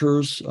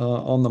profilometers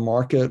on the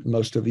market.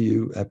 Most of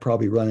you have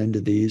probably run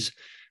into these,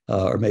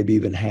 or maybe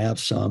even have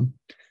some.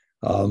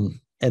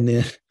 And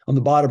then on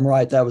the bottom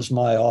right, that was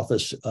my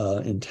office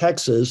in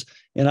Texas.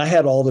 And I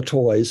had all the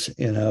toys,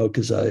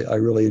 because I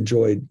really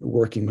enjoyed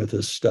working with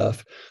this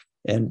stuff.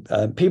 And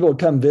people would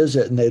come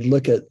visit and they'd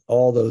look at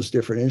all those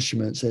different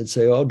instruments and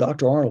say, "Oh,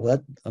 Dr.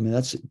 Arnold,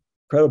 that's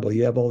incredible.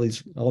 You have all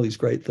these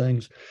great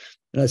things."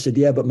 And I said,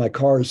 "Yeah, but my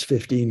car is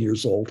 15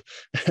 years old,"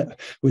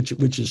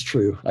 which is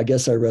true. I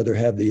guess I'd rather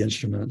have the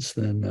instruments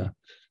than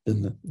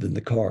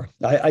the car.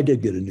 I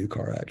did get a new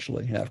car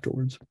actually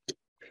afterwards.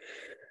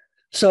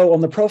 So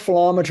on the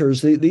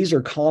profilometers, these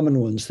are common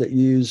ones that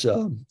use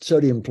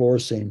sodium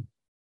fluorescein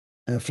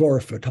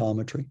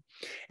fluorophotometry.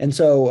 And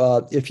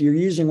so if you're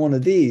using one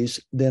of these,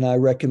 then I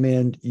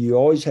recommend you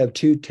always have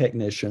two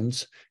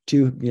technicians,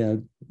 two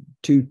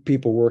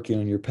people working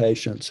on your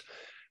patients.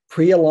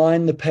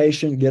 Pre-align the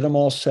patient, get them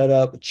all set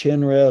up,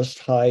 chin rest,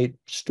 height,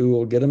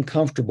 stool, get them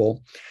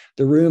comfortable.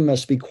 The room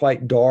must be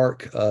quite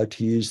dark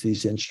to use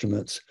these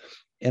instruments.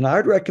 And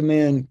I'd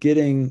recommend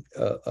getting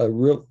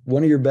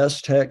one of your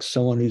best techs,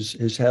 someone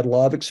who's had a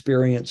lot of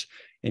experience,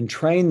 and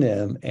train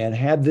them and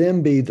have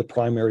them be the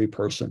primary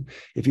person.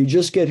 If you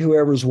just get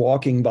whoever's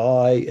walking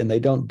by and they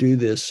don't do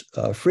this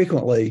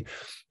frequently,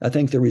 I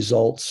think the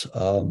results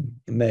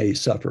may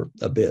suffer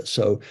a bit.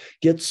 So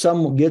get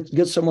someone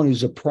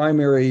who's a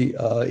primary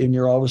in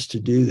your office to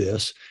do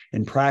this,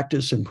 and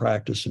practice and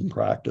practice and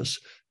practice.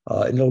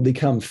 And it'll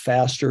become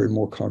faster and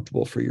more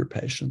comfortable for your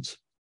patients.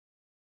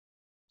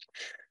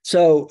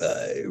 So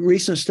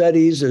recent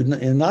studies,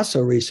 and not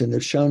so recent,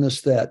 have shown us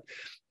that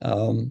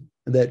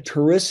that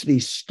toricity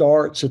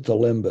starts at the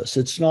limbus.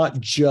 It's not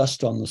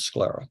just on the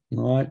sclera,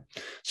 all right?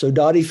 So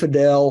Dottie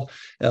Fidel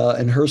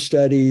and her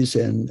studies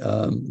and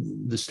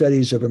the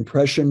studies of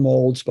impression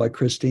molds by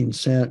Christine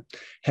Sent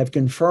have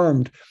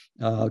confirmed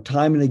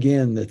time and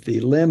again that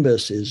the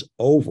limbus is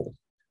oval.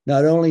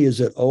 Not only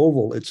is it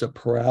oval, it's a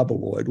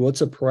paraboloid.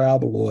 What's a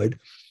paraboloid?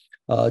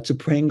 It's a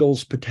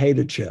Pringles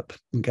potato chip,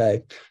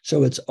 okay?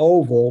 So it's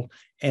oval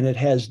and it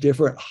has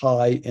different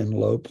high and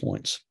low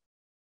points.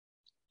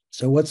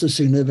 So what's the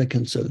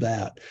significance of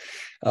that?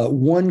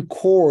 One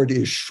chord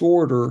is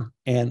shorter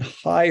and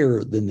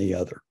higher than the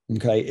other,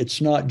 okay?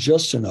 It's not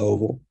just an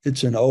oval,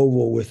 it's an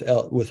oval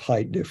with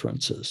height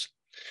differences.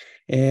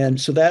 And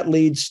so that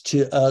leads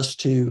to us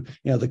to,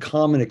 the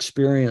common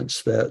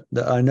experience that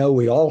I know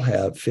we all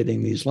have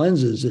fitting these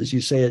lenses is you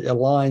say it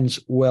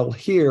aligns well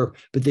here,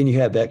 but then you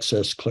have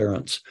excess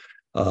clearance.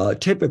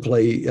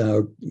 Typically,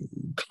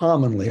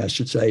 commonly, I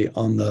should say,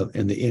 in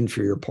the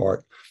inferior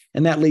part.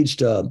 And that leads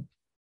to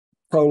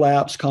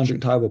prolapse,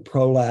 conjunctival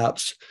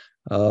prolapse,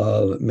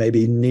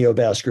 maybe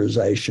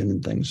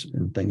neovascularization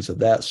and things of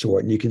that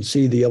sort. And you can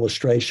see the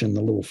illustration,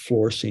 the little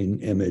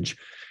fluorescein image,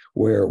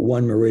 where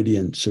one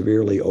meridian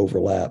severely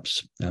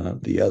overlaps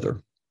the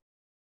other.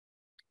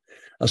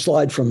 A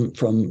slide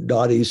from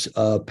Dottie's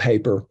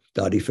paper,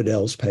 Dottie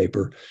Fidel's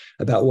paper,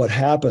 about what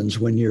happens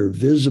when your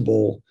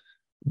visible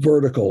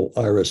vertical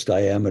iris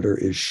diameter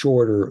is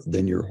shorter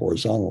than your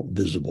horizontal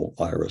visible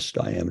iris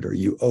diameter.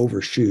 You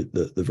overshoot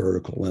the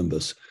vertical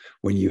limbus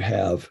when you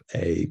have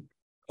a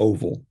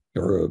oval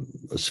or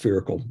a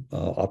spherical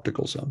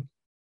optical zone.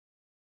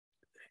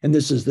 And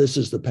this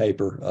is the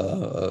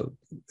paper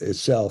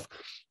itself.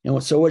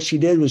 And so what she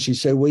did was she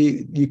said, well,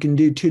 you can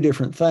do two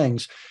different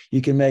things.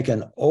 You can make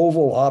an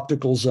oval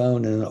optical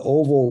zone and an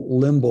oval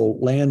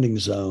limbal landing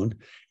zone,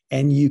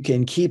 and you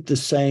can keep the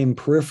same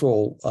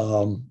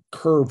peripheral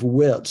curve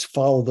widths,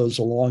 follow those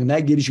along, and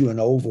that gives you an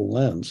oval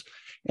lens.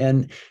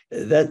 And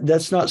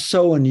that's not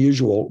so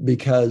unusual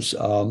because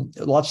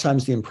lots of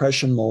times the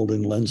impression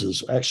molding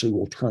lenses actually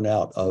will turn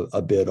out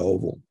a bit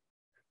oval.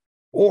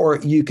 Or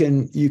you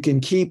can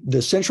keep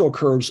the central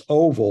curves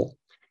oval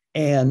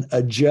and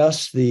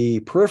adjust the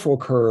peripheral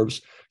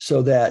curves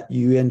so that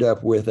you end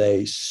up with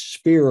a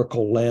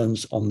spherical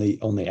lens on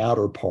the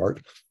outer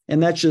part.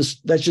 And that's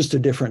just a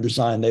different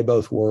design. They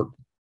both work.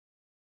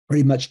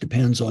 Pretty much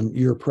depends on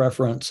your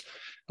preference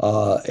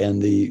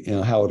and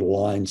how it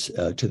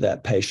aligns to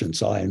that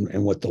patient's eye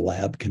and what the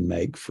lab can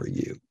make for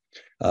you.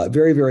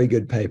 Very, very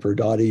good paper.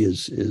 Dottie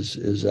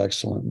is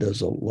excellent,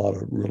 does a lot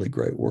of really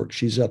great work.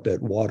 She's up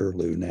at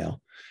Waterloo now,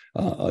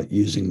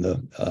 using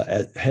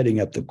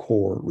heading up the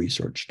core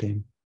research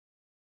team.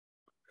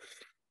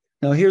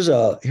 Now here's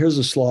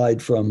a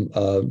slide from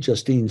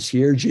Justine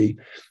Siergi.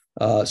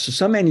 So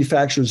some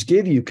manufacturers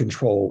give you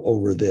control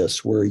over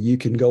this, where you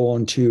can go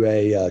onto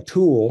a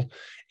tool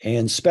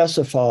and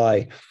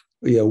specify,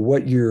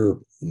 what your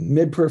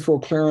mid-peripheral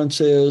clearance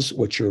is,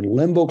 what your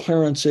limbal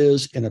clearance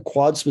is in a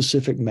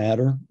quad-specific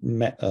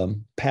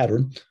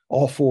pattern,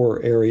 all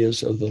four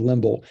areas of the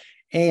limbal,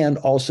 and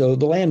also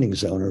the landing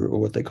zone, or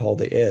what they call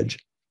the edge.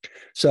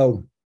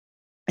 So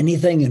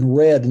anything in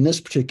red in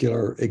this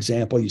particular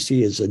example you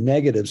see is a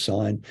negative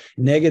sign.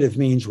 Negative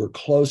means we're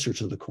closer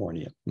to the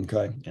cornea,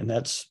 okay? And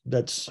that's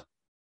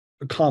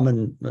a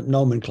common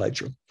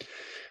nomenclature.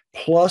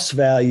 Plus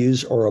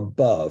values are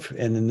above,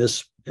 and in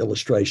this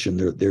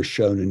illustration, they're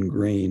shown in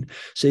green.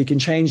 So you can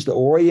change the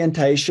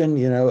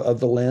orientation, of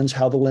the lens,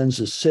 how the lens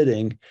is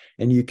sitting,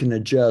 and you can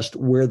adjust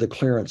where the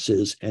clearance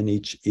is in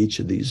each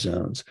of these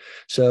zones.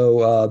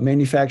 So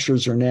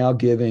manufacturers are now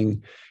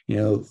giving,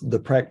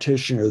 the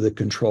practitioner the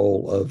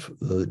control of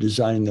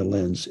designing the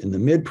lens in the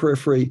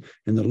mid-periphery,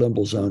 in the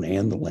limbal zone,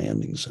 and the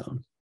landing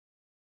zone.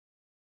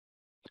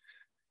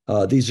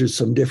 These are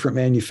some different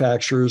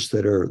manufacturers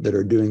that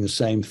are doing the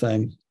same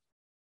thing.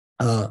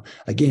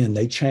 Again,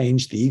 they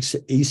changed the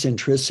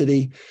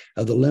eccentricity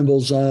of the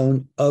limbal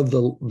zone, of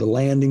the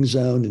landing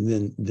zone,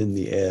 and then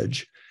the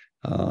edge.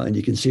 And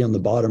you can see on the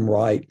bottom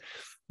right,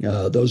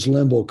 those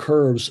limbal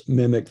curves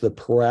mimic the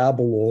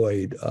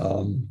paraboloid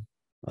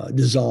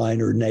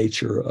design or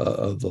nature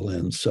of the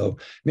lens. So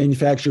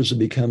manufacturers are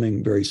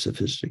becoming very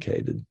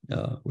sophisticated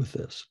with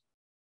this.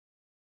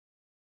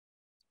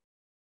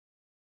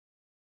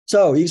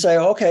 So you say,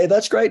 okay,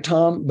 that's great,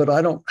 Tom, but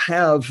I don't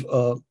have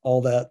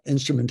all that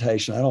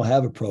instrumentation. I don't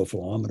have a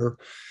profilometer,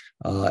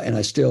 and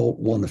I still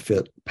want to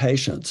fit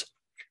patients.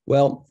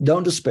 Well,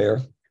 don't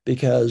despair,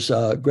 because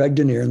Greg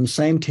Denier and the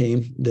same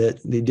team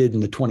that they did in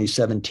the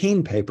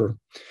 2017 paper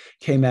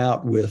came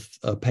out with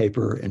a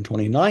paper in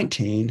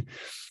 2019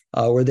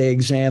 where they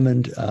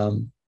examined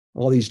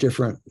all these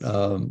different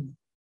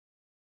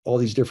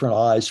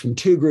eyes from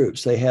two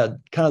groups. They had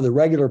kind of the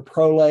regular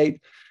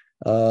prolate,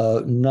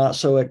 not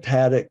so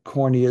ectatic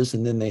corneas,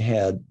 and then they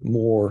had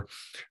more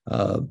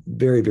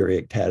very, very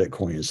ectatic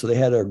corneas. So they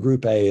had a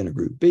group A and a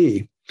group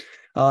B.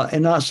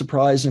 And not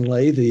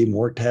surprisingly, the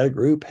more ectatic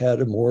group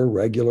had a more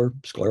regular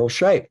scleral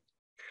shape.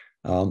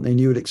 And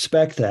you would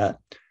expect that.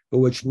 But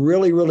what's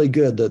really, really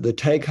good, the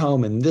take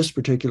home in this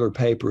particular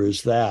paper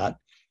is that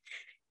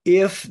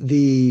if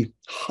the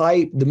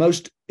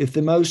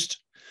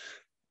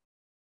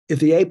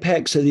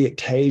apex of the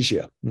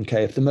ectasia,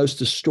 okay, if the most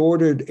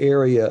distorted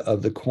area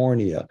of the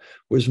cornea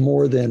was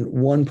more than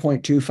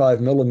 1.25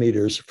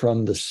 millimeters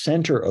from the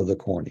center of the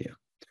cornea,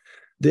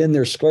 then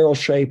their scleral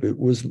shape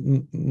was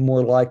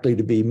more likely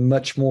to be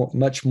much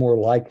more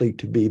likely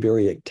to be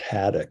very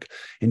ectatic.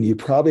 And you'd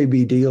probably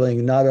be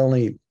dealing not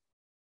only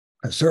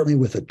certainly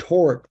with a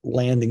toric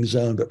landing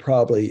zone, but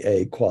probably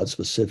a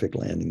quad-specific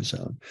landing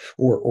zone,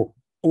 or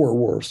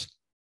worse,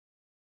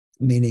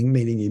 meaning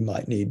you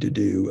might need to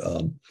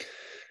do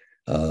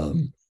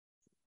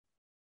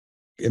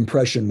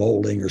impression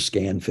molding or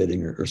scan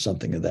fitting or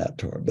something of that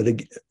sort, but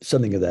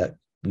something of that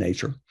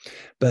nature.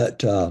 But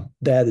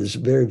that is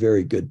very,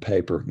 very good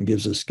paper and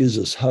gives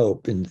us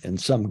hope and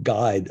some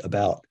guide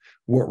about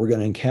what we're going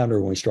to encounter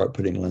when we start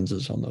putting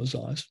lenses on those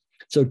eyes.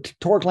 So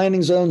toric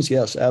landing zones,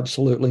 yes,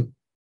 absolutely.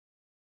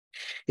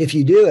 If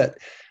you do it,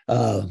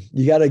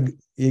 you got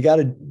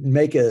to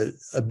make a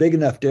big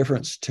enough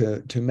difference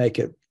to make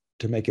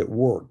it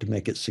work, to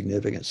make it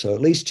significant. So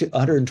at least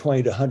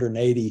 120 to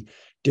 180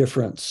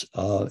 difference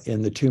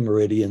in the two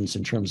meridians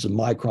in terms of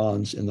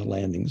microns in the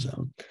landing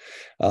zone.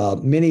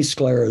 Many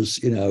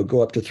scleras,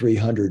 go up to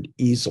 300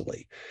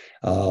 easily.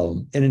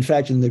 And in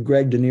fact, in the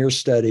Greg Denier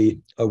study,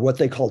 what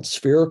they called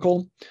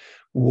spherical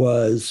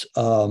was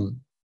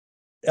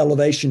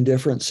elevation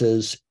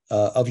differences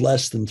of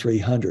less than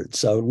 300.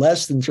 So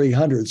less than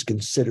 300 is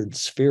considered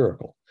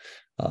spherical.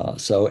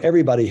 So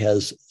everybody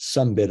has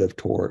some bit of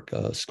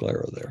toric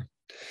sclera there.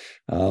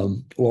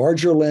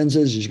 Larger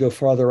lenses, as you go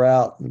farther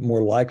out,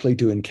 more likely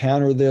to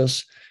encounter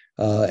this,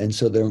 and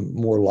so they're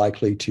more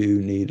likely to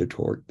need a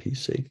toric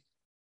PC.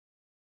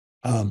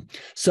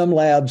 Some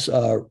labs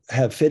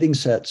have fitting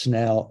sets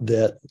now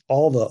that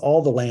all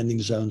the landing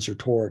zones are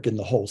toric in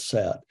the whole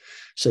set,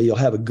 so you'll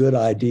have a good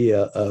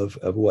idea of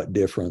what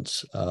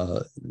difference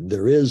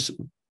there is,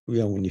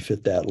 when you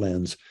fit that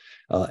lens,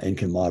 and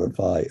can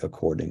modify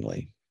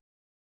accordingly.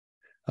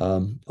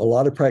 A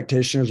lot of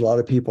practitioners, a lot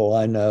of people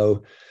I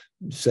know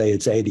say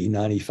it's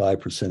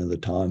 95% of the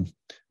time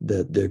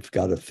that they've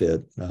got to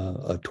fit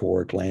a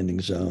toric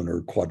landing zone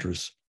or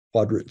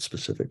quadrant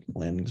specific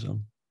landing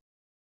zone.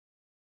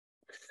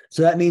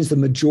 So that means the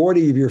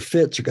majority of your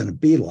fits are going to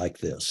be like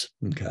this,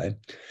 okay?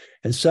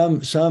 And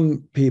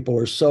some people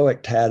are so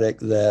ectatic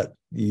that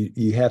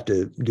you have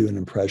to do an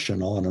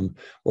impression on them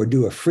or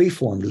do a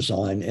freeform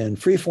design. And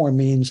freeform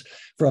means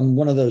from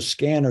one of those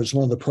scanners,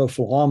 one of the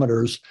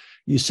profilometers,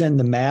 you send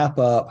the map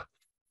up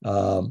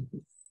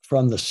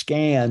from the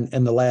scan,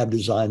 and the lab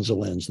designs a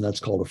lens, and that's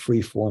called a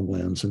freeform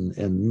lens.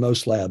 And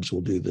most labs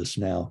will do this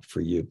now for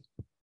you.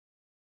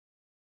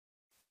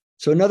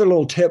 So another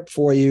little tip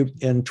for you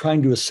in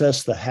trying to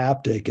assess the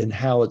haptic and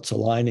how it's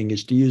aligning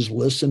is to use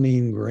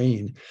lissamine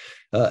green.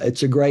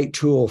 It's a great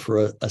tool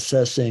for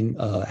assessing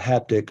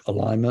haptic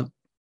alignment.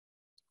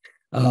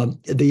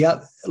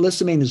 The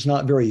lissamine is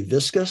not very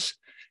viscous,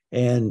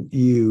 and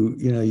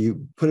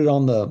you put it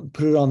on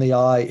the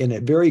eye, and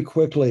it very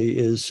quickly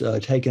is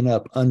taken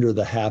up under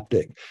the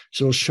haptic.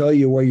 So it'll show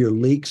you where your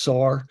leaks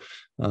are,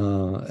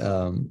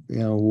 where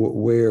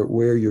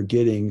you're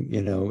getting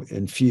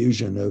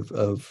infusion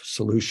of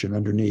solution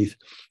underneath.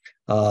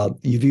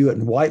 You view it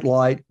in white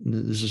light.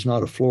 This is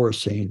not a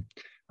fluorescein,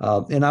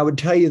 and I would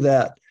tell you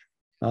that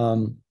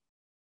I'm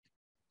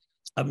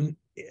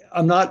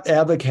not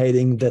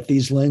advocating that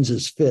these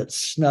lenses fit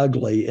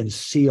snugly and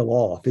seal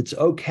off. It's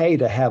okay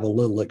to have a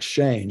little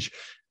exchange.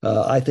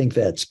 I think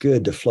that's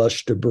good to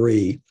flush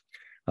debris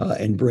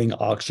and bring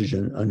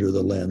oxygen under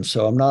the lens.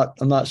 So I'm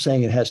not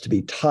saying it has to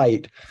be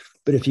tight,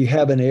 but if you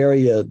have an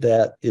area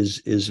that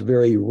is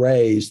very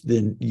raised,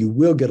 then you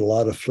will get a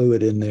lot of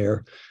fluid in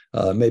there,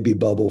 maybe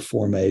bubble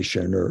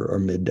formation or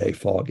midday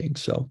fogging.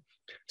 So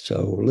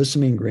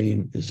lissamine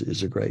green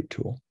is a great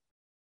tool.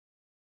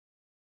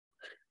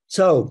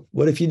 So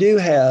what if you do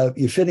have,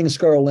 you're fitting a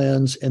scleral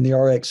lens and the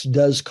RX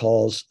does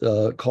call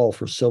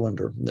for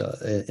cylinder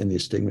in the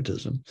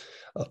astigmatism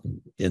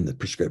in the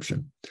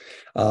prescription?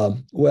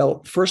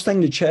 Well, first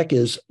thing to check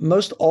is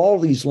most all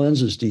these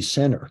lenses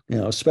decenter,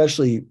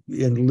 especially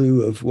in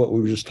lieu of what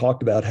we just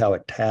talked about, how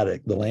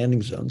ectatic the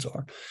landing zones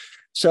are.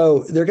 So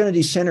they're going to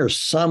decenter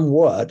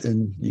somewhat,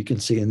 and you can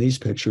see in these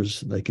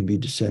pictures, they can be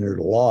decentered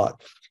a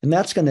lot. And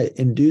that's going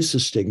to induce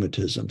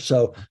astigmatism.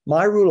 So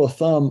my rule of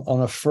thumb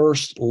on a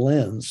first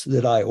lens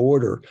that I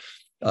order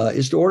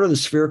is to order the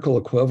spherical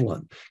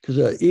equivalent,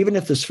 because even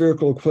if the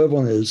spherical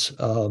equivalent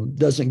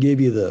doesn't give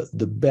you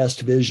the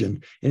best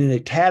vision, in an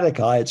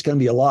ectatic eye, it's going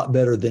to be a lot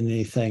better than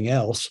anything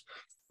else.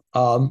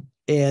 And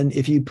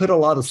if you put a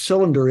lot of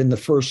cylinder in the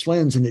first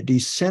lens and it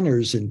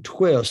decenters and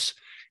twists,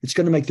 it's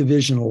going to make the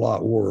vision a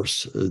lot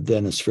worse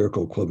than a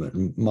spherical equivalent,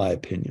 in my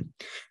opinion.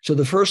 So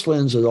the first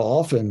lens is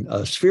often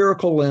a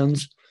spherical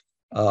lens.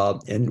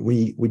 And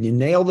when you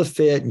nail the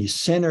fit and you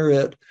center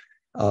it,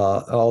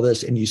 all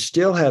this, and you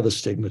still have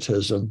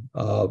astigmatism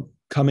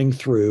coming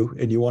through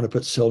and you want to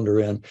put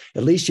cylinder in,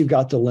 at least you've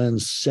got the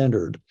lens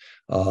centered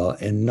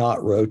and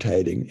not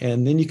rotating.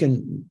 And then you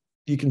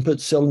can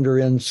put cylinder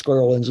in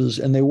scleral lenses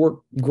and they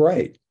work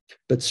great,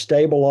 but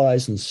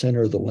stabilize and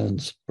center the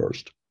lens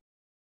first.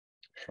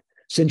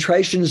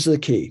 Centration is the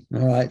key.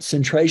 All right.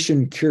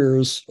 Centration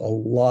cures a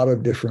lot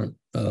of different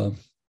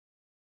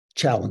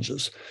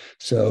challenges.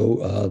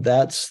 So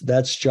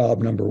that's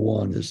job number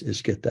one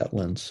is get that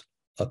lens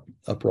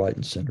upright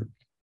and centered.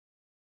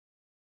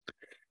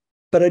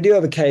 But I do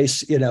have a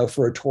case,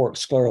 for a toric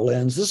scleral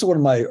lens. This is one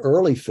of my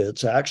early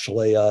fits,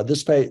 actually.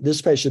 This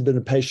patient had been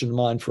a patient of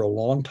mine for a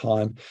long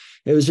time.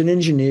 It was an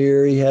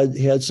engineer. He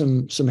had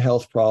some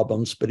health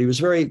problems, but he was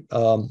very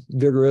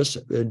vigorous.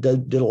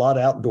 Did a lot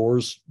of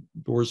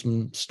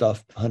outdoorsman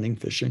stuff, hunting,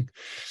 fishing.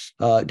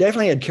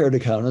 Definitely had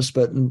keratoconus,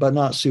 but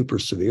not super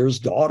severe. His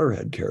daughter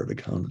had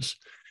keratoconus.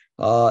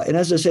 And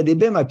as I said, he'd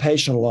been my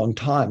patient a long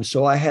time.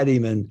 So I had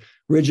him in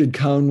rigid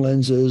cone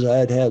lenses.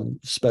 I had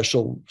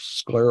special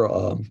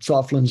scleral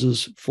soft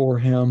lenses for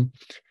him.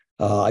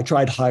 I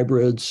tried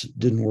hybrids,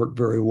 didn't work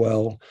very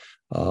well.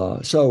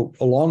 So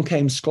along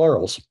came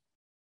sclerals.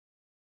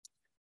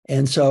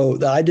 And so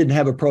I didn't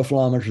have a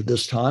profilometer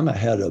this time. I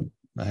had a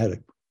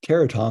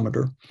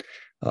keratometer.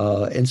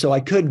 And so I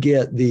could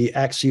get the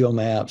axial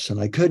maps and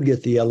I could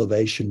get the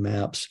elevation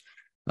maps,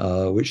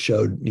 which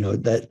showed,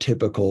 that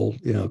typical,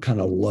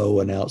 kind of low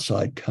and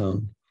outside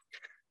cone.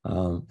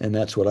 And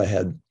that's what I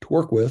had to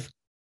work with.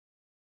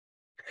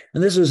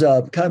 And this is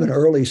kind of an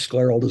early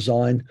scleral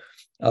design,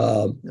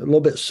 a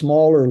little bit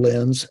smaller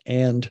lens.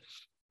 And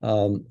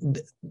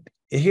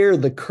here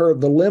the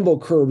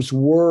limbal curves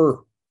were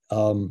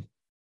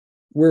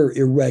were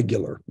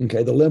irregular.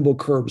 Okay, the limbal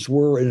curves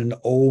were in an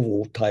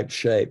oval type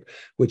shape,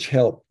 which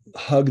helped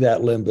hug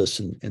that limbus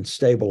and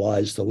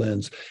stabilize the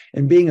lens.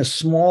 And being a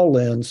small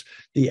lens,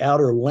 the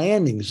outer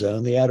landing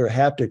zone, the outer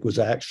haptic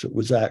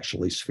was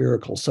actually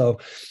spherical. So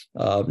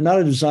not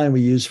a design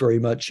we use very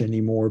much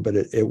anymore, but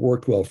it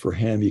worked well for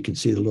him. You can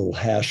see the little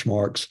hash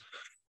marks.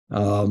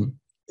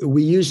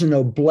 We use an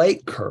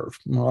oblate curve,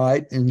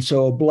 right? And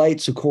so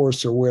oblates, of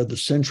course, are where the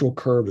central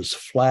curve is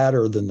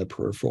flatter than the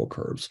peripheral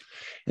curves.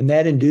 And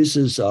that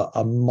induces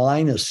a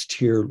minus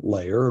tier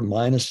layer, a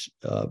minus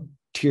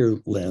tier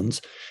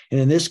lens. And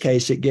in this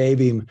case, it gave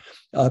him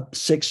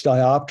 6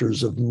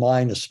 diopters of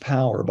minus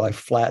power by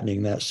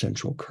flattening that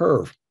central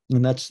curve.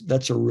 And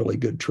that's a really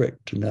good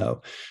trick to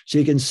know. So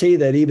you can see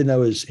that even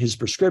though his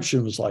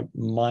prescription was like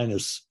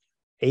minus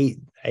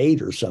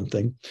eight or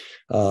something,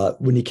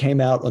 when he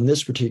came out on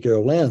this particular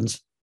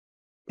lens,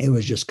 it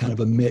was just kind of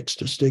a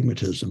mixed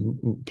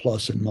astigmatism,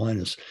 plus and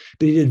minus.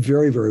 But he did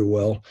very, very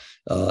well,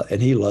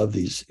 and he loved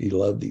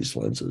these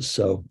lenses.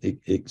 So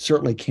it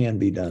certainly can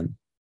be done.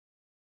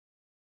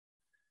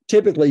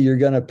 Typically, you're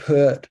going to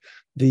put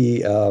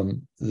the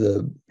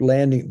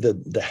landing,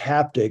 the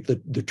haptic,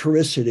 the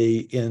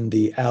toricity in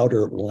the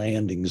outer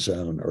landing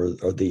zone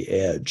or the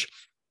edge.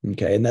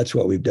 Okay, and that's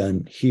what we've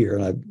done here,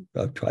 and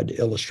I've tried to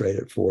illustrate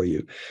it for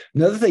you.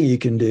 Another thing you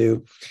can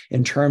do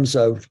in terms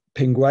of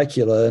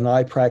pinguecula, and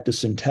I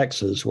practice in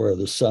Texas where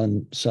the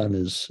sun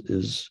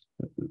is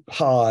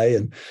high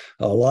and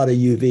a lot of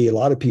UV. A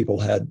lot of people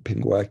had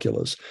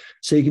pingueculas,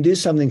 so you can do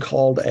something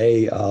called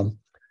a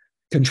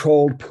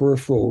controlled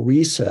peripheral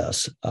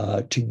recess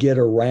to get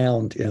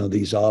around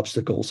these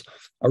obstacles.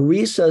 A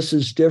recess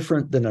is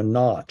different than a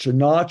notch. A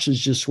notch is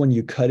just when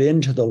you cut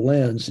into the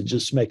lens and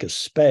just make a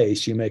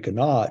space, you make a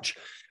notch,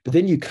 but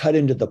then you cut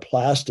into the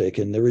plastic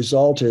and the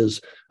result is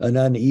an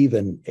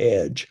uneven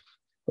edge.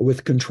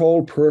 With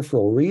controlled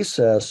peripheral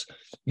recess,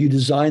 you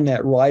design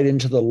that right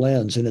into the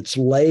lens and it's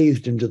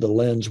lathed into the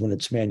lens when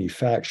it's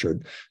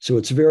manufactured. So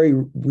it's very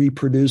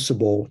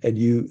reproducible and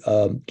you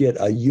get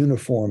a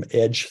uniform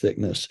edge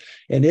thickness.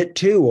 And it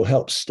too will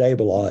help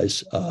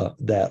stabilize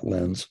that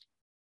lens.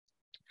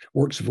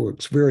 Works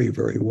very,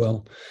 very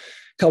well.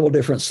 A couple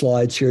different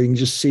slides here. You can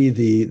just see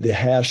the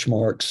hash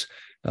marks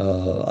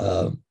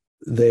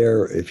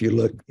there. If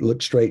you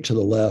look straight to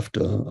the left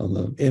on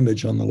the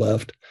image on the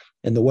left,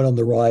 and the one on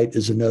the right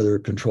is another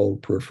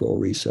controlled peripheral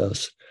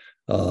recess.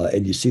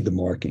 And you see the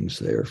markings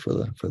there for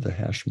the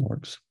hash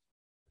marks.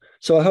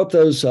 So I hope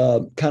those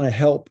kind of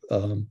help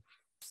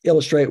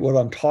illustrate what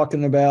I'm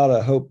talking about.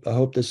 I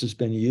hope this has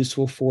been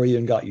useful for you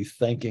and got you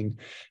thinking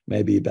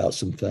maybe about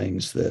some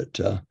things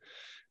that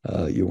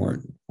you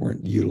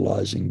weren't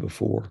utilizing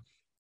before.